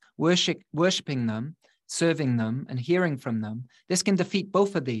Vaishnavas, worshipping them, serving them, and hearing from them, this can defeat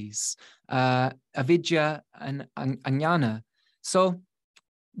both of these, avidya and ajnana. So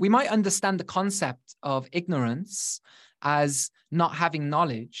we might understand the concept of ignorance as not having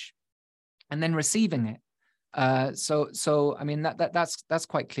knowledge and then receiving it. So I mean that's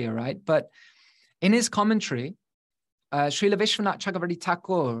quite clear, right? But in his commentary, Srila Vishwanath Chakravarti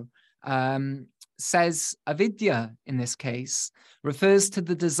Thakur says avidya in this case refers to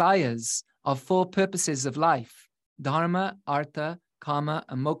the desires of four purposes of life: dharma, artha, kama,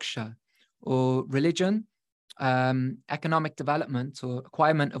 and moksha, or religion, economic development or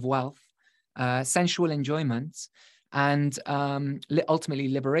acquirement of wealth, sensual enjoyment, and ultimately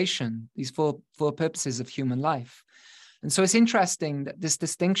liberation. These four purposes of human life. And so it's interesting that this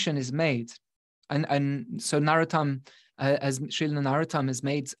distinction is made. And so Narottam, as Srila Narottam has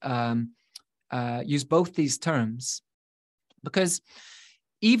made, use both these terms, because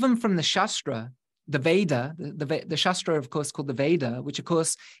even from the Shastra, the Veda, the Shastra, of course, called the Veda, which of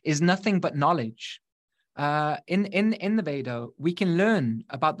course is nothing but knowledge. In the Veda, we can learn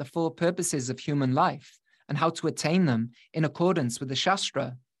about the four purposes of human life and how to attain them in accordance with the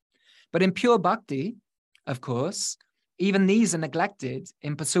Shastra. But in pure bhakti, of course, even these are neglected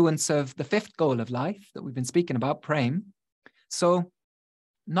in pursuance of the fifth goal of life that we've been speaking about, Prem. So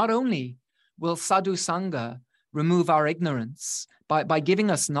not only will sadhu sangha remove our ignorance by giving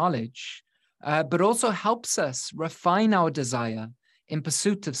us knowledge, but also helps us refine our desire in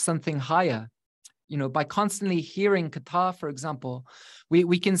pursuit of something higher. You know, by constantly hearing katha, for example,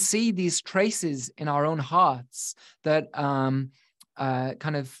 we can see these traces in our own hearts that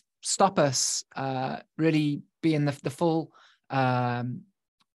kind of stop us really being the full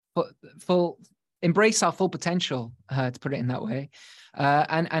embrace our full potential, to put it in that way,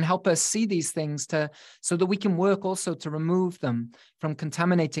 and help us see these things so that we can work also to remove them from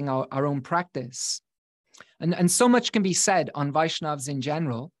contaminating our own practice. And so much can be said on Vaishnavas in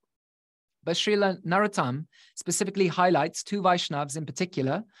general, but Srila Narottam specifically highlights two Vaishnavas in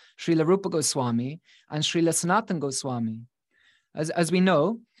particular, Srila Rupa Goswami and Srila Sanatan Goswami. As we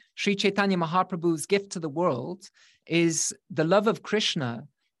know, Sri Chaitanya Mahaprabhu's gift to the world is the love of Krishna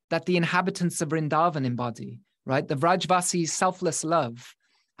that the inhabitants of Vrindavan embody, right? The Vrajvasi's selfless love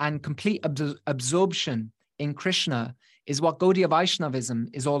and complete absorption in Krishna is what Gaudiya Vaishnavism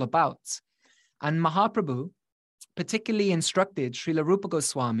is all about. And Mahaprabhu particularly instructed Srila Rupa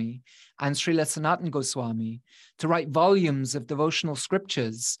Goswami and Srila Sanatan Goswami to write volumes of devotional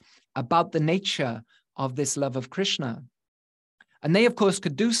scriptures about the nature of this love of Krishna. And they, of course,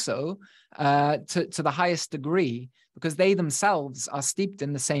 could do so to the highest degree because they themselves are steeped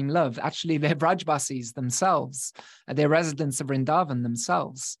in the same love. Actually, they're Vrajvasis themselves. They're residents of Vrindavan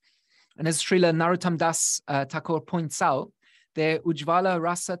themselves. And as Srila Narottam Das Thakur points out, they're Ujvala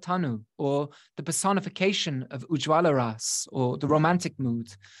Rasa Tanu, or the personification of Ujvala Ras, or the romantic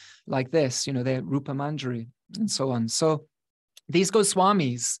mood, like this, they're Rupa Manjari, and so on. So these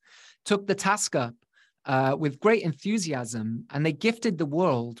Goswamis took the task up with great enthusiasm, and they gifted the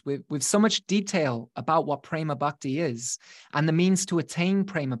world with so much detail about what Prema Bhakti is and the means to attain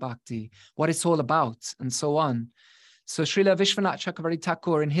Prema Bhakti, what it's all about, and so on. So Srila Vishwanath Chakravarti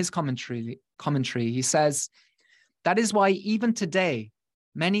Thakur, in his commentary, he says, that is why even today,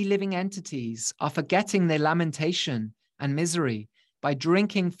 many living entities are forgetting their lamentation and misery by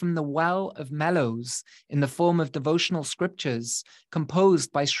drinking from the well of mellows in the form of devotional scriptures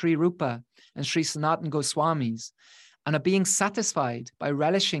composed by Sri Rupa and Sri Sanatana Goswamis, and are being satisfied by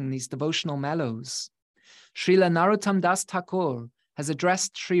relishing these devotional mellows. Srila Narottam Das Thakur has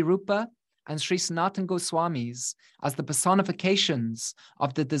addressed Sri Rupa and Sri Sanatana Goswamis as the personifications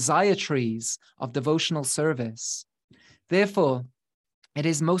of the desire trees of devotional service. Therefore, it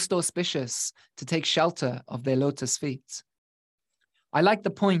is most auspicious to take shelter of their lotus feet. I like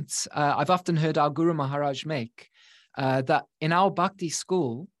the point I've often heard our Guru Maharaj make, that in our Bhakti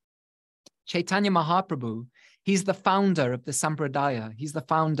school, Chaitanya Mahaprabhu, he's the founder of the Sampradaya. He's the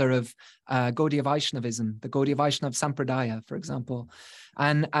founder of Gaudiya Vaishnavism, the Gaudiya Vaishnava Sampradaya, for example.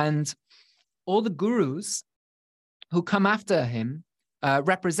 And all the gurus who come after him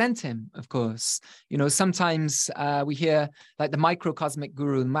represent him, of course. Sometimes we hear like the microcosmic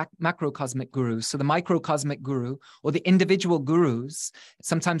guru, macrocosmic guru. So the microcosmic guru or the individual gurus,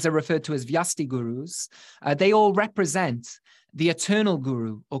 sometimes they're referred to as Vyasti gurus. They all represent the eternal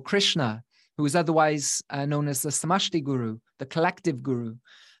guru, or Krishna, who is otherwise known as the Samashti guru, the collective guru.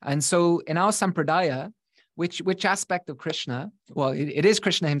 And so in our Sampradaya, which aspect of Krishna? Well, it is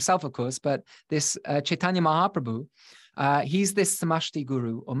Krishna himself, of course, but this Chaitanya Mahaprabhu, he's this Samashti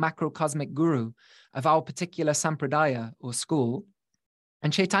guru or macrocosmic guru of our particular Sampradaya or school.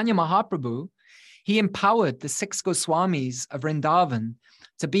 And Chaitanya Mahaprabhu, he empowered the 6 Goswamis of Vrindavan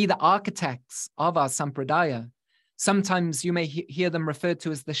to be the architects of our Sampradaya. Sometimes you may hear them referred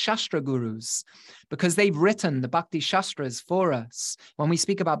to as the Shastra Gurus, because they've written the Bhakti Shastras for us. When we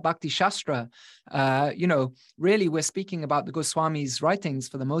speak about Bhakti Shastra, really we're speaking about the Goswamis' writings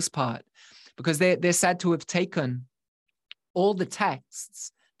for the most part, because they're said to have taken all the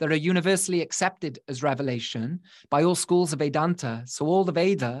texts that are universally accepted as revelation by all schools of Vedanta. So all the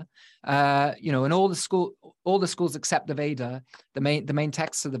Veda, and all the schools accept the Veda, the main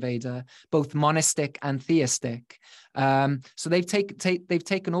texts of the Veda, both monistic and theistic. So they've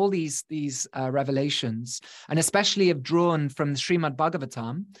taken all these revelations, and especially have drawn from the Srimad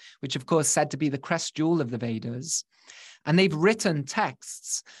Bhagavatam, which of course said to be the crest jewel of the Vedas. And they've written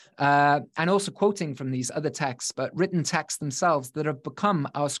texts, and also quoting from these other texts, but written texts themselves that have become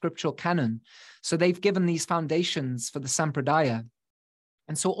our scriptural canon. So they've given these foundations for the Sampradaya.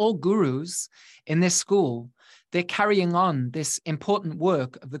 And so all gurus in this school, they're carrying on this important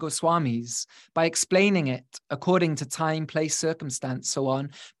work of the Goswamis by explaining it according to time, place, circumstance, so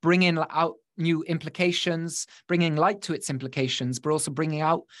on, bringing out new implications, bringing light to its implications, but also bringing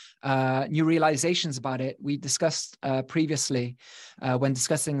out new realizations about it. We discussed previously when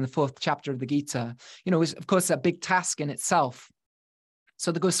discussing the 4th chapter of the Gita, is of course a big task in itself.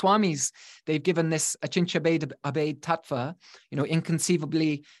 So the Goswamis, they've given this Achintya Abhed Tattva,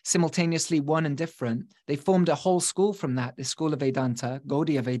 inconceivably, simultaneously one and different. They formed a whole school from that, this school of Vedanta,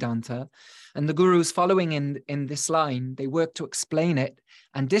 Gaudiya Vedanta. And the gurus following in this line, they work to explain it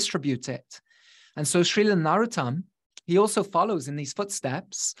and distribute it. And so Srila Narottam, he also follows in these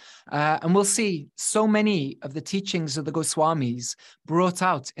footsteps, and we'll see so many of the teachings of the Goswamis brought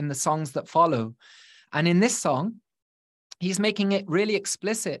out in the songs that follow. And in this song, he's making it really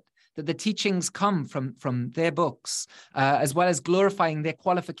explicit that the teachings come from their books, as well as glorifying their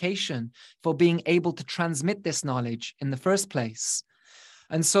qualification for being able to transmit this knowledge in the first place.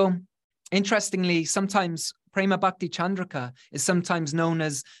 And so, interestingly, sometimes Prema Bhakti Chandrika is sometimes known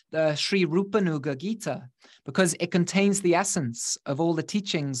as the Sri Rupanuga Gita, because it contains the essence of all the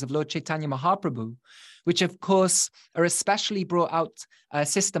teachings of Lord Chaitanya Mahaprabhu, which of course are especially brought out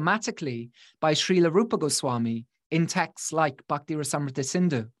systematically by Srila Rupa Goswami in texts like Bhakti Rasamrita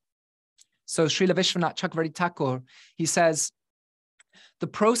Sindhu. So Srila Vishwanath Chakravarti Thakur, he says, the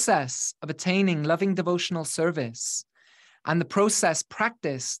process of attaining loving devotional service and the process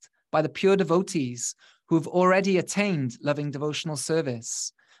practiced by the pure devotees who have already attained loving devotional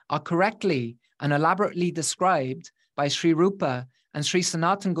service are correctly and elaborately described by Sri Rupa and Sri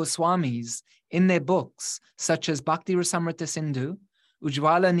Sanatana Goswamis in their books, such as Bhakti Rasamrita Sindhu,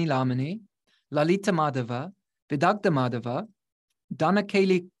 Ujjvala Nilamani, Lalita Madhava, Vidagdha Madhava,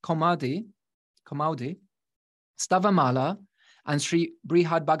 Dhanakeli Komaudi, Stavamala, and Sri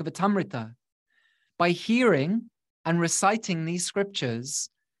Brihad Bhagavatamrita. By hearing and reciting these scriptures,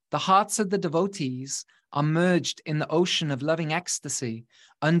 the hearts of the devotees are merged in the ocean of loving ecstasy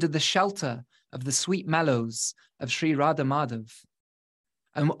under the shelter of the sweet mellows of Sri Radha Madhav.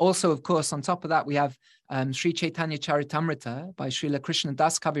 And also, of course, on top of that, we have Sri Chaitanya Charitamrita by Srila Krishna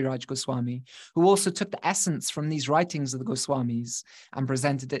Das Kaviraj Goswami, who also took the essence from these writings of the Goswamis and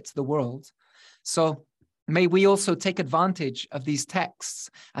presented it to the world. So may we also take advantage of these texts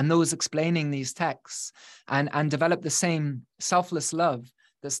and those explaining these texts and develop the same selfless love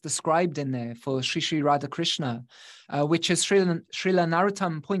that's described in there for Sri Sri Radha Krishna, which, as Srila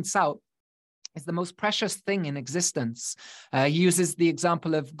Narottam points out, is the most precious thing in existence. He uses the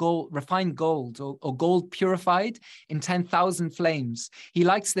example of gold, refined gold, or gold purified in 10,000 flames. He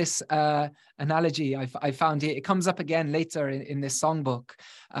likes this analogy. I found it comes up again later in this songbook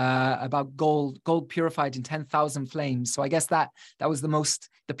about gold purified in 10,000 flames. So I guess that was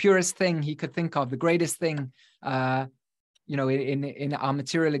the purest thing he could think of, the greatest thing, in our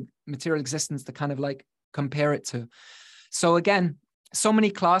material existence to kind of like compare it to. So again, so many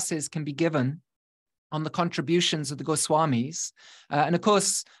classes can be given on the contributions of the Goswamis. And of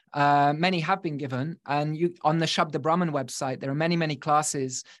course, many have been given. And on the Shabda Brahman website, there are many, many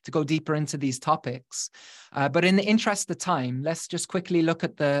classes to go deeper into these topics. But in the interest of time, let's just quickly look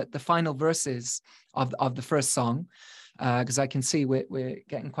at the final verses of the first song, because I can see we're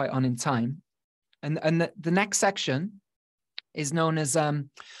getting quite on in time. And the next section is known as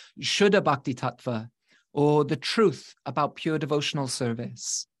Shuddha Bhakti Tattva, or the truth about pure devotional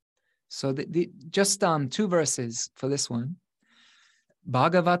service. So just 2 verses for this one.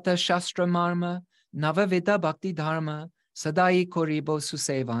 Bhagavata Shastra Marma Navavida Bhakti Dharma Sadai Koribo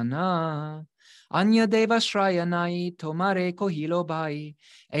Susevana Anya Deva Shrayanai Tomare Kohilo Bai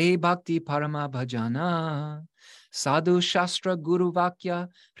E Bhakti Parama Bhajana Sadhu Shastra Guru Vakya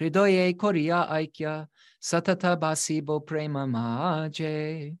Hridoye Koriya Aikya Satata Basibo Prema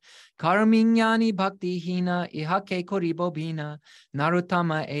Maje Karminyani Bhakti Hina Ihake Koribo Bina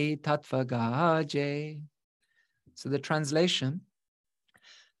Narutama E Tatvagaje. So the translation: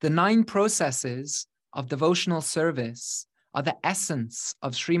 the 9 processes of devotional service are the essence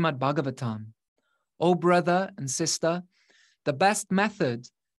of Srimad Bhagavatam. O brother and sister, the best method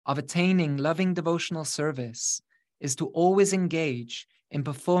of attaining loving devotional service is to always engage in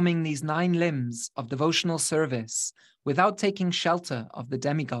performing these 9 limbs of devotional service without taking shelter of the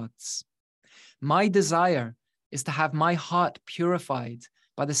demigods. My desire is to have my heart purified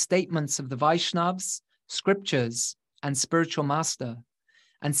by the statements of the Vaishnavas, scriptures, and spiritual master.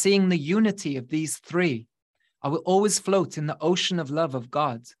 And seeing the unity of these 3, I will always float in the ocean of love of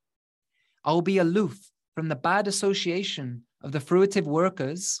God. I will be aloof from the bad association of the fruitive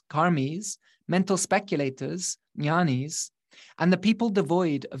workers, karmis, mental speculators, jnanis, and the people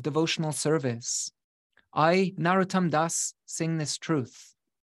devoid of devotional service. I, Narottam Das, sing this truth.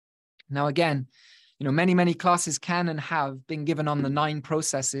 Now again, many, many classes can and have been given on the 9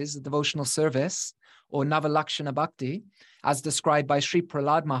 processes of devotional service, or Navalakshana Bhakti, as described by Sri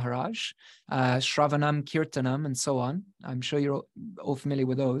Prahlad Maharaj, Shravanam, Kirtanam, and so on. I'm sure you're all familiar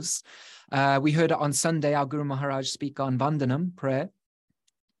with those. We heard on Sunday our Guru Maharaj speak on Vandanam, prayer.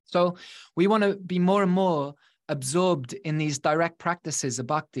 So we want to be more and more absorbed in these direct practices of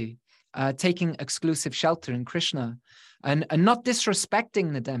bhakti, taking exclusive shelter in Krishna, and not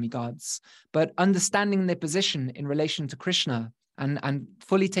disrespecting the demigods, but understanding their position in relation to Krishna and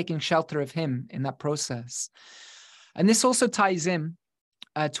fully taking shelter of him in that process. And this also ties in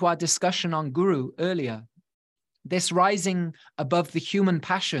to our discussion on Guru earlier. This rising above the human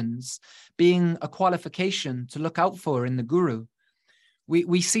passions being a qualification to look out for in the Guru.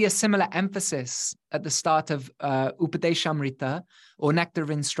 We see a similar emphasis at the start of Upadeshamrita, or Nectar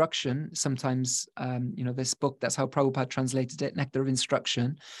of Instruction. Sometimes, this book, that's how Prabhupada translated it, Nectar of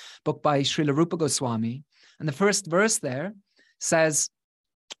Instruction, book by Srila Rupa Goswami. And the first verse there says,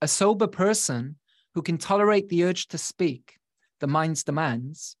 a sober person who can tolerate the urge to speak, the mind's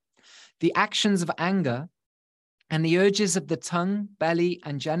demands, the actions of anger, and the urges of the tongue, belly,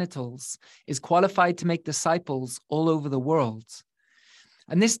 and genitals, is qualified to make disciples all over the world.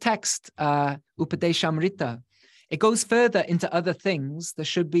 And this text, Upadeshamrita, it goes further into other things that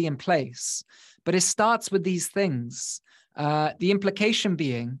should be in place, but it starts with these things. The implication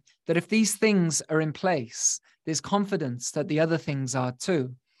being that if these things are in place, there's confidence that the other things are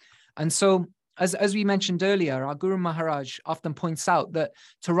too. And so, as we mentioned earlier, our Guru Maharaj often points out that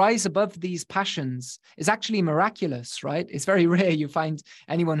to rise above these passions is actually miraculous, right? It's very rare you find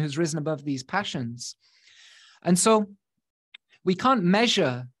anyone who's risen above these passions. And so we can't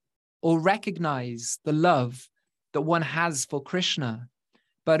measure or recognize the love that one has for Krishna.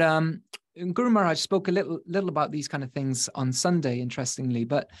 But Guru Maharaj spoke a little about these kind of things on Sunday, interestingly.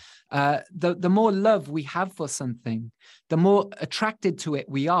 But the more love we have for something, the more attracted to it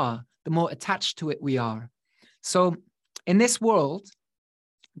we are, the more attached to it we are. So in this world,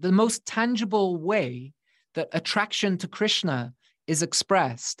 the most tangible way that attraction to Krishna is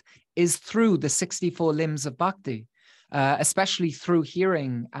expressed is through the 64 limbs of bhakti, especially through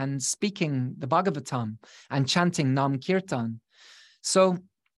hearing and speaking the Bhagavatam and chanting Nam Kirtan. So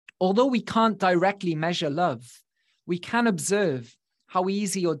although we can't directly measure love, we can observe how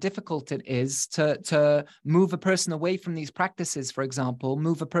easy or difficult it is to move a person away from these practices, for example,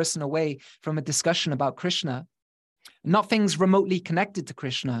 move a person away from a discussion about Krishna, not things remotely connected to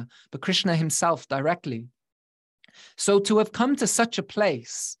Krishna, but Krishna himself directly. So to have come to such a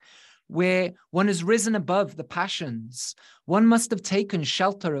place where one has risen above the passions, one must have taken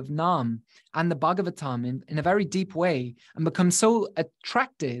shelter of Nam and the Bhagavatam in a very deep way and become so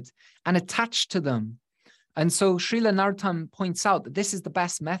attracted and attached to them. And so Srila Narottam points out that this is the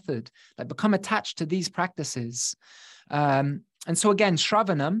best method, like become attached to these practices. And so again,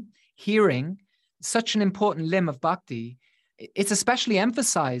 Shravanam, hearing, such an important limb of bhakti, it's especially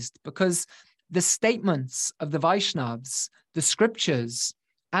emphasized because the statements of the Vaishnavas, the scriptures,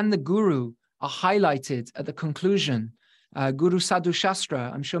 and the Guru are highlighted at the conclusion. Guru Sadhu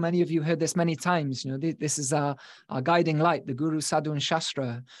Shastra, I'm sure many of you heard this many times. You know, this is our guiding light, the Guru Sadhu and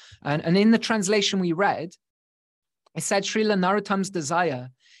Shastra. And in the translation we read, it said Srila Narottam's desire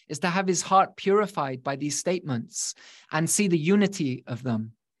is to have his heart purified by these statements and see the unity of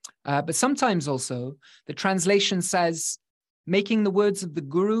them. But sometimes also the translation says, making the words of the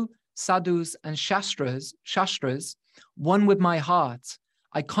Guru, Sadhus, and Shastras one with my heart,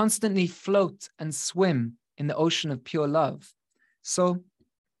 I constantly float and swim in the ocean of pure love. So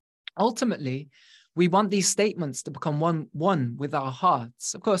ultimately, we want these statements to become one with our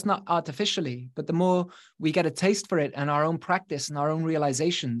hearts. Of course, not artificially, but the more we get a taste for it and our own practice and our own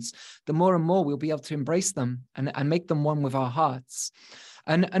realizations, the more and more we'll be able to embrace them and make them one with our hearts.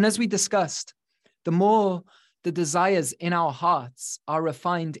 And as we discussed, the more the desires in our hearts are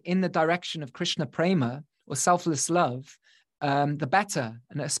refined in the direction of Krishna prema or selfless love, the better,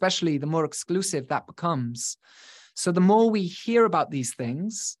 and especially the more exclusive that becomes. So the more we hear about these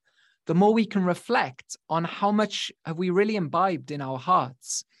things, the more we can reflect on how much have we really imbibed in our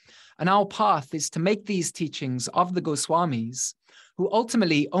hearts. And our path is to make these teachings of the Goswamis, who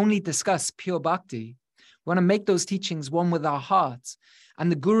ultimately only discuss pure bhakti. We want to make those teachings one with our heart.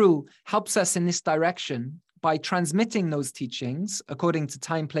 And the Guru helps us in this direction by transmitting those teachings according to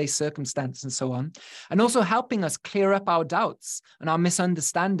time, place, circumstance, and so on, and also helping us clear up our doubts and our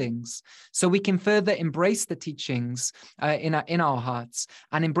misunderstandings so we can further embrace the teachings in our hearts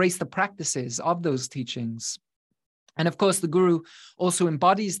and embrace the practices of those teachings. And of course, the Guru also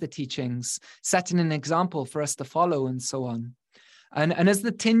embodies the teachings, setting an example for us to follow and so on. And as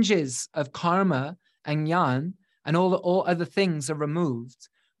the tinges of karma and jnana and all other things are removed,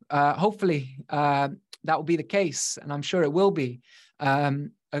 hopefully, that will be the case, and I'm sure it will be,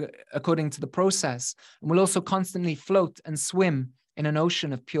 according to the process. And we'll also constantly float and swim in an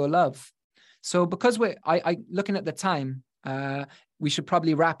ocean of pure love. So because I looking at the time, we should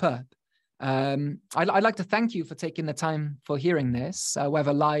probably wrap up. I'd like to thank you for taking the time for hearing this,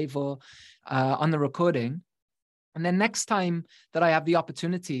 whether live or on the recording. And then next time that I have the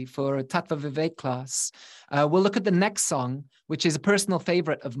opportunity for a Tattva Vivek class, we'll look at the next song, which is a personal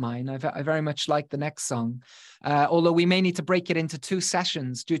favorite of mine. I very much like the next song, although we may need to break it into 2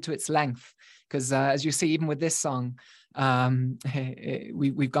 sessions due to its length, because as you see, even with this song,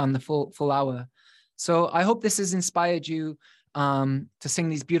 we've gone the full hour. So I hope this has inspired you to sing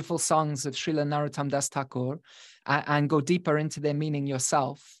these beautiful songs of Srila Narottam Das Thakur and go deeper into their meaning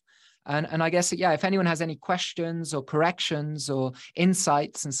yourself. And I guess, yeah, if anyone has any questions or corrections or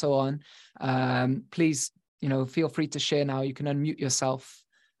insights and so on, please, feel free to share now. You can unmute yourself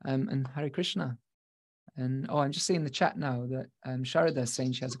and Hare Krishna. And, I'm just seeing the chat now that Sharada is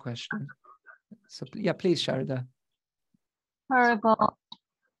saying she has a question. So, yeah, please, Sharada. Haribol,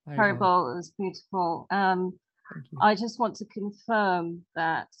 it was beautiful. I just want to confirm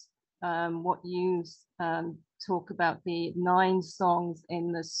that what you talk about the 9 songs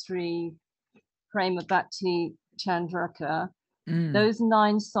in the Sri Prema Bhakti Chandrika, those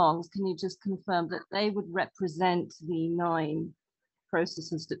 9 songs, can you just confirm that they would represent the 9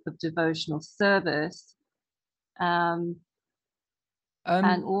 processes of devotional service? And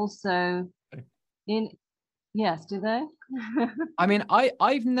also yes, do they? I mean,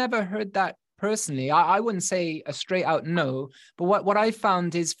 I've never heard that personally. I wouldn't say a straight out no, but what I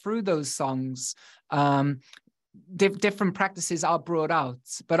found is through those songs, different practices are brought out,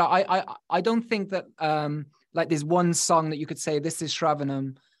 but I don't think that like there's one song that you could say this is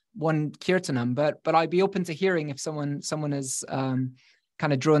Shravanam, one Kirtanam, but I'd be open to hearing if someone has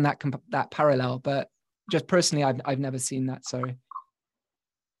kind of drawn that parallel. But just personally, I've never seen that. Sorry.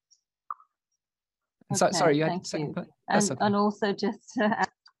 Okay, sorry, you had thank you. Okay. And also just to add,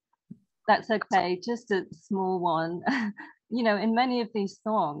 that's okay, just a small one. You know, in many of these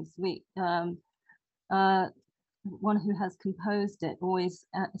songs, we one who has composed it always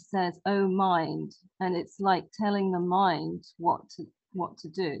says, "Oh mind," and it's like telling the mind what to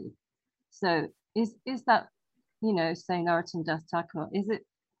do. So is that, you know, saying Narottam Das Thakur, is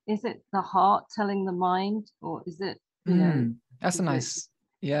it the heart telling the mind, or is it, you know, that's a nice,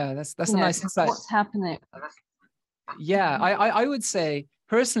 yeah, that's a know, nice insight. What's happening? Yeah, I would say,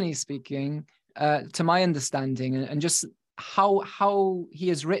 personally speaking, to my understanding, and just how he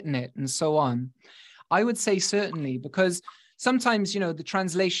has written it and so on, I would say certainly, because sometimes, you know, the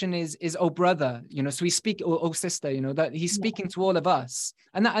translation is "oh brother," you know, so we speak, or "oh sister," you know, that he's speaking to all of us,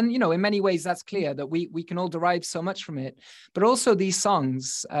 and you know, in many ways that's clear that we can all derive so much from it. But also these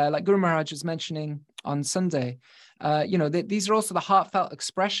songs, like Guru Maharaj was mentioning on Sunday, you know, these are also the heartfelt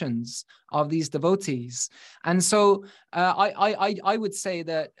expressions of these devotees. And so I would say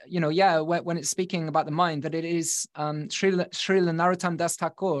that, you know, yeah, when it's speaking about the mind, that it is Srila Narottam Das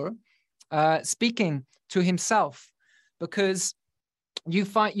Thakur speaking to himself, because you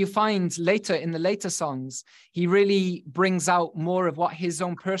find later in the later songs, he really brings out more of what his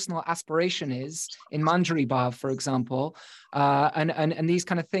own personal aspiration is in Manjari Bhav, for example, and these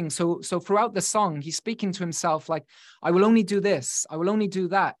kind of things. So throughout the song, he's speaking to himself like, I will only do this, I will only do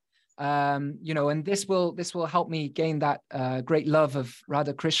that, you know, and this will help me gain that great love of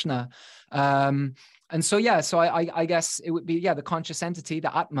Radha Krishna. And so, yeah, so I guess it would be, yeah, the conscious entity,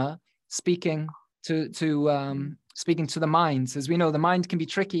 the Atma, speaking to speaking to the minds. As we know, the mind can be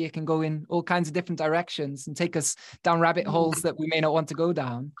tricky. It can go in all kinds of different directions and take us down rabbit holes that we may not want to go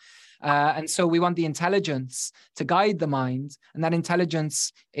down. And so we want the intelligence to guide the mind, and that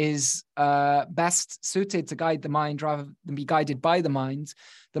intelligence is best suited to guide the mind rather than be guided by the mind.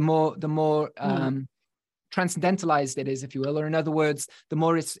 The more transcendentalized it is, if you will, or in other words, the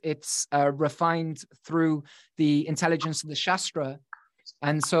more it's refined through the intelligence of the Shastra.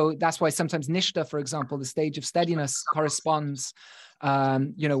 And so that's why sometimes Nishta, for example, the stage of steadiness, corresponds,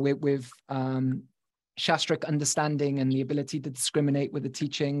 you know, with Shastric understanding and the ability to discriminate with the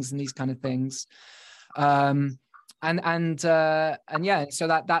teachings and these kind of things. And yeah, so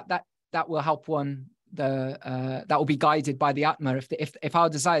that will help one. That will be guided by the Atma. If our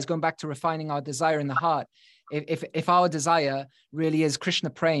desire is going back to refining our desire in the heart, if our desire really is Krishna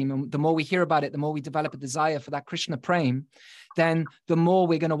Prem, and the more we hear about it, the more we develop a desire for that Krishna Prem, then the more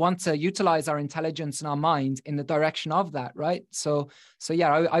we're going to want to utilize our intelligence and our mind in the direction of that, right? So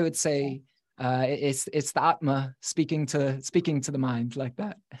yeah, I would say it's the Atma speaking to the mind like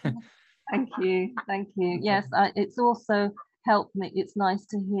that. Thank you. Yes, it's also helped me. It's nice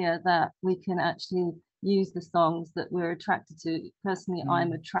to hear that we can actually use the songs that we're attracted to. Personally,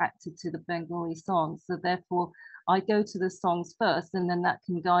 I'm attracted to the Bengali songs, so therefore I go to the songs first, and then that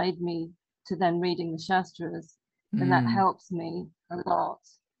can guide me to then reading the Shastras, and that helps me a lot,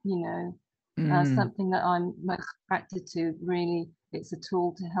 you know. Something that I'm most attracted to, really, it's a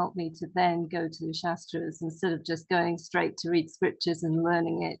tool to help me to then go to the Shastras instead of just going straight to read scriptures and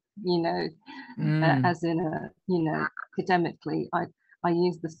learning it, you know, as in a, you know, academically. I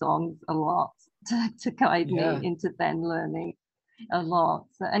use the songs a lot to guide me into then learning a lot.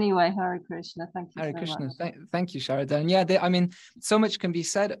 So anyway, Hare Krishna, thank you Hare so Krishna. much. Thank you, Sharada. And yeah, I mean, so much can be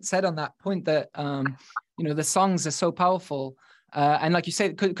said on that point, that you know, the songs are so powerful. And like you say,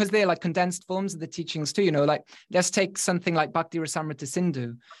 because they're like condensed forms of the teachings too, you know, like let's take something like Bhakti Rasamrita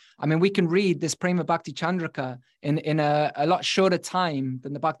Sindhu. I mean, we can read this Prema Bhakti Chandrika in a lot shorter time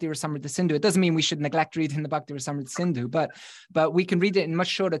than the Bhakti Rasamrita Sindhu. It doesn't mean we should neglect reading the Bhakti Rasamrita Sindhu, but we can read it in much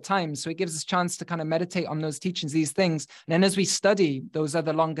shorter time. So it gives us a chance to kind of meditate on those teachings, these things. And then as we study those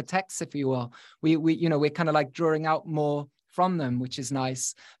other longer texts, if you will, we you know, we're kind of like drawing out more from them, which is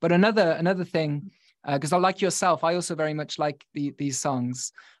nice. But another thing, because I like yourself, I also very much like these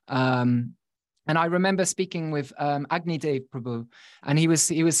songs. And I remember speaking with Agni Dev Prabhu, and he was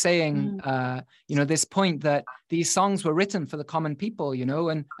saying, you know, this point that these songs were written for the common people, you know,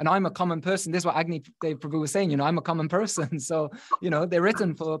 and I'm a common person. This is what Agni Dev Prabhu was saying, you know, I'm a common person. So, you know, they're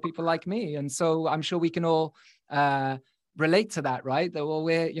written for people like me. And so I'm sure we can all relate to that, right? That, well,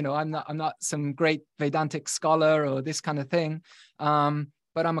 you know, I'm not some great Vedantic scholar or this kind of thing.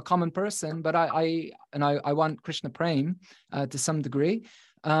 But I'm a common person, but I want Krishna Prem to some degree.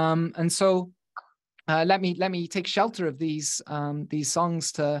 And so let me take shelter of these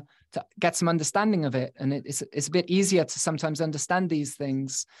songs to get some understanding of it. And it's a bit easier to sometimes understand these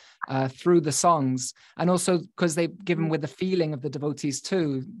things through the songs, and also because they give them with the feeling of the devotees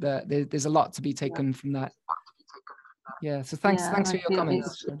too. There's a lot to be taken from that. Yeah. So thanks for your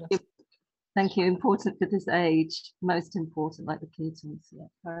comments. Thank you. Important for this age. Most important, like the Kirtans. Yeah.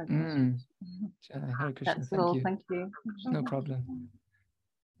 Hare Krishna. That's all. Thank you. No problem.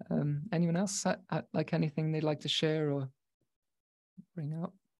 Anyone else like anything they'd like to share or bring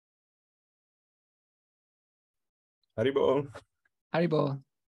up? Haribol. Haribol.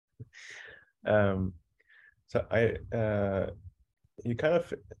 So you kind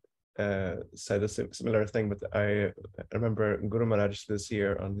of said a similar thing, but I remember Guru Maharaj this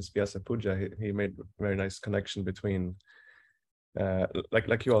year on his Vyasa Puja, he made a very nice connection between,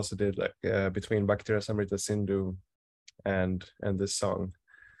 like you also did, like between Bhakti Rasamrita Sindhu and this song.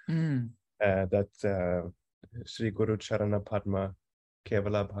 That Sri Guru Charana Padma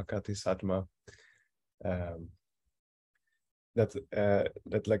Kevala Bhakati Sadma,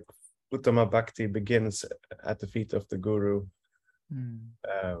 that like Uttama Bhakti begins at the feet of the Guru,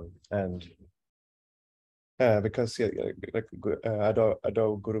 and because like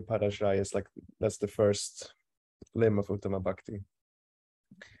Ado Guru Padashraya is like, that's the first limb of Uttama Bhakti,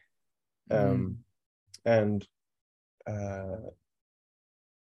 and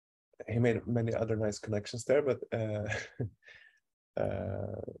he made many other nice connections there, but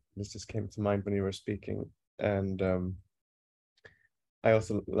this just came to mind when you were speaking. And I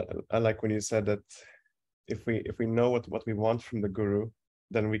like when you said that if we know what we want from the Guru,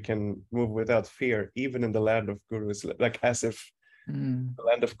 then we can move without fear, even in the land of gurus, like as if the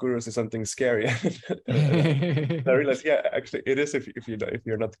land of gurus is something scary. I realized, yeah, actually it is if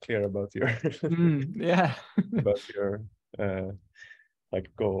you're not clear about your about your like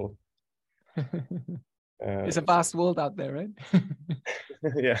goal. It's a vast world out there, right?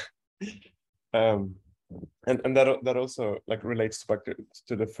 Yeah. And that also like relates back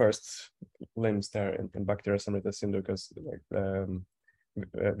to the first limbs there in Bhakti Rasamrita Sindhu, because like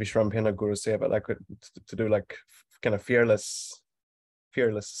Vishrambhena Guru Seva, like to do like kind of fearless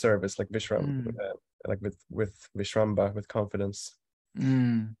service, like Vishram, like with Vishramba, with confidence.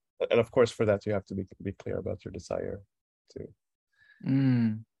 And of course, for that you have to be clear about your desire too.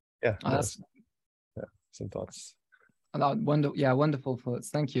 Yeah, some thoughts. Wonderful thoughts.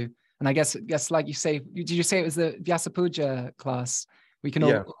 Thank you. And I guess like you say, did you say it was the Vyasa Puja class? We can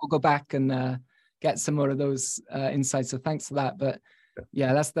all go back and get some more of those insights. So thanks for that. But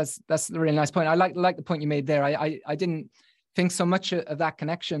yeah, that's a really nice point. I like the point you made there. I didn't think so much of that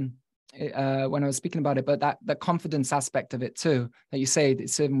connection when I was speaking about it, but that confidence aspect of it too, that you say,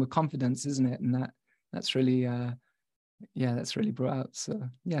 it's serving with confidence, isn't it? And that's really that's really brought out. So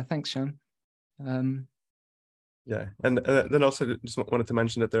yeah, thanks, Sean. Yeah, and then also just wanted to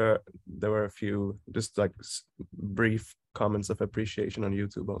mention that there were a few just like brief comments of appreciation on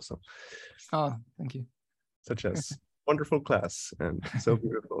YouTube also. Oh, thank you. Such as wonderful class and so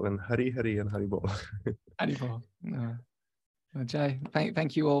beautiful and Hari Hari and Haribol. Haribol. Well, Jai,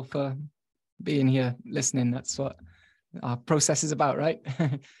 thank you all for being here, listening. That's what our process is about, right?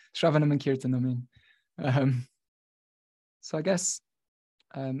 Shravanam and Kirtanam. So I guess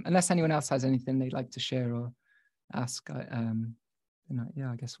unless anyone else has anything they'd like to share or ask, I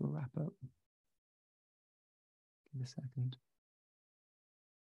guess we'll wrap up. Give a second.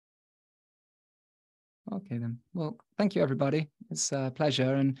 Okay then. Well, thank you everybody. It's a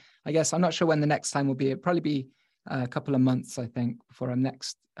pleasure, and I guess I'm not sure when the next time will be. It'll probably be a couple of months, I think, before I'm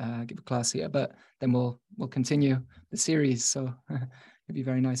next give a class here. But then we'll continue the series. So it'll be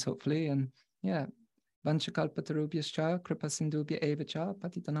very nice, hopefully. And yeah. Vanchakalpatarubhyascha kripa sindhubhya eva cha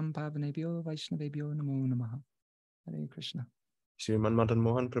patitanam pavanebhyo vaishnavebhyo namo namaha. Hare Krishna. Shriman Madan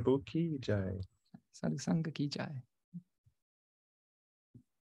Mohan Prabhu ki jai. Sadhu Sangha ki jai.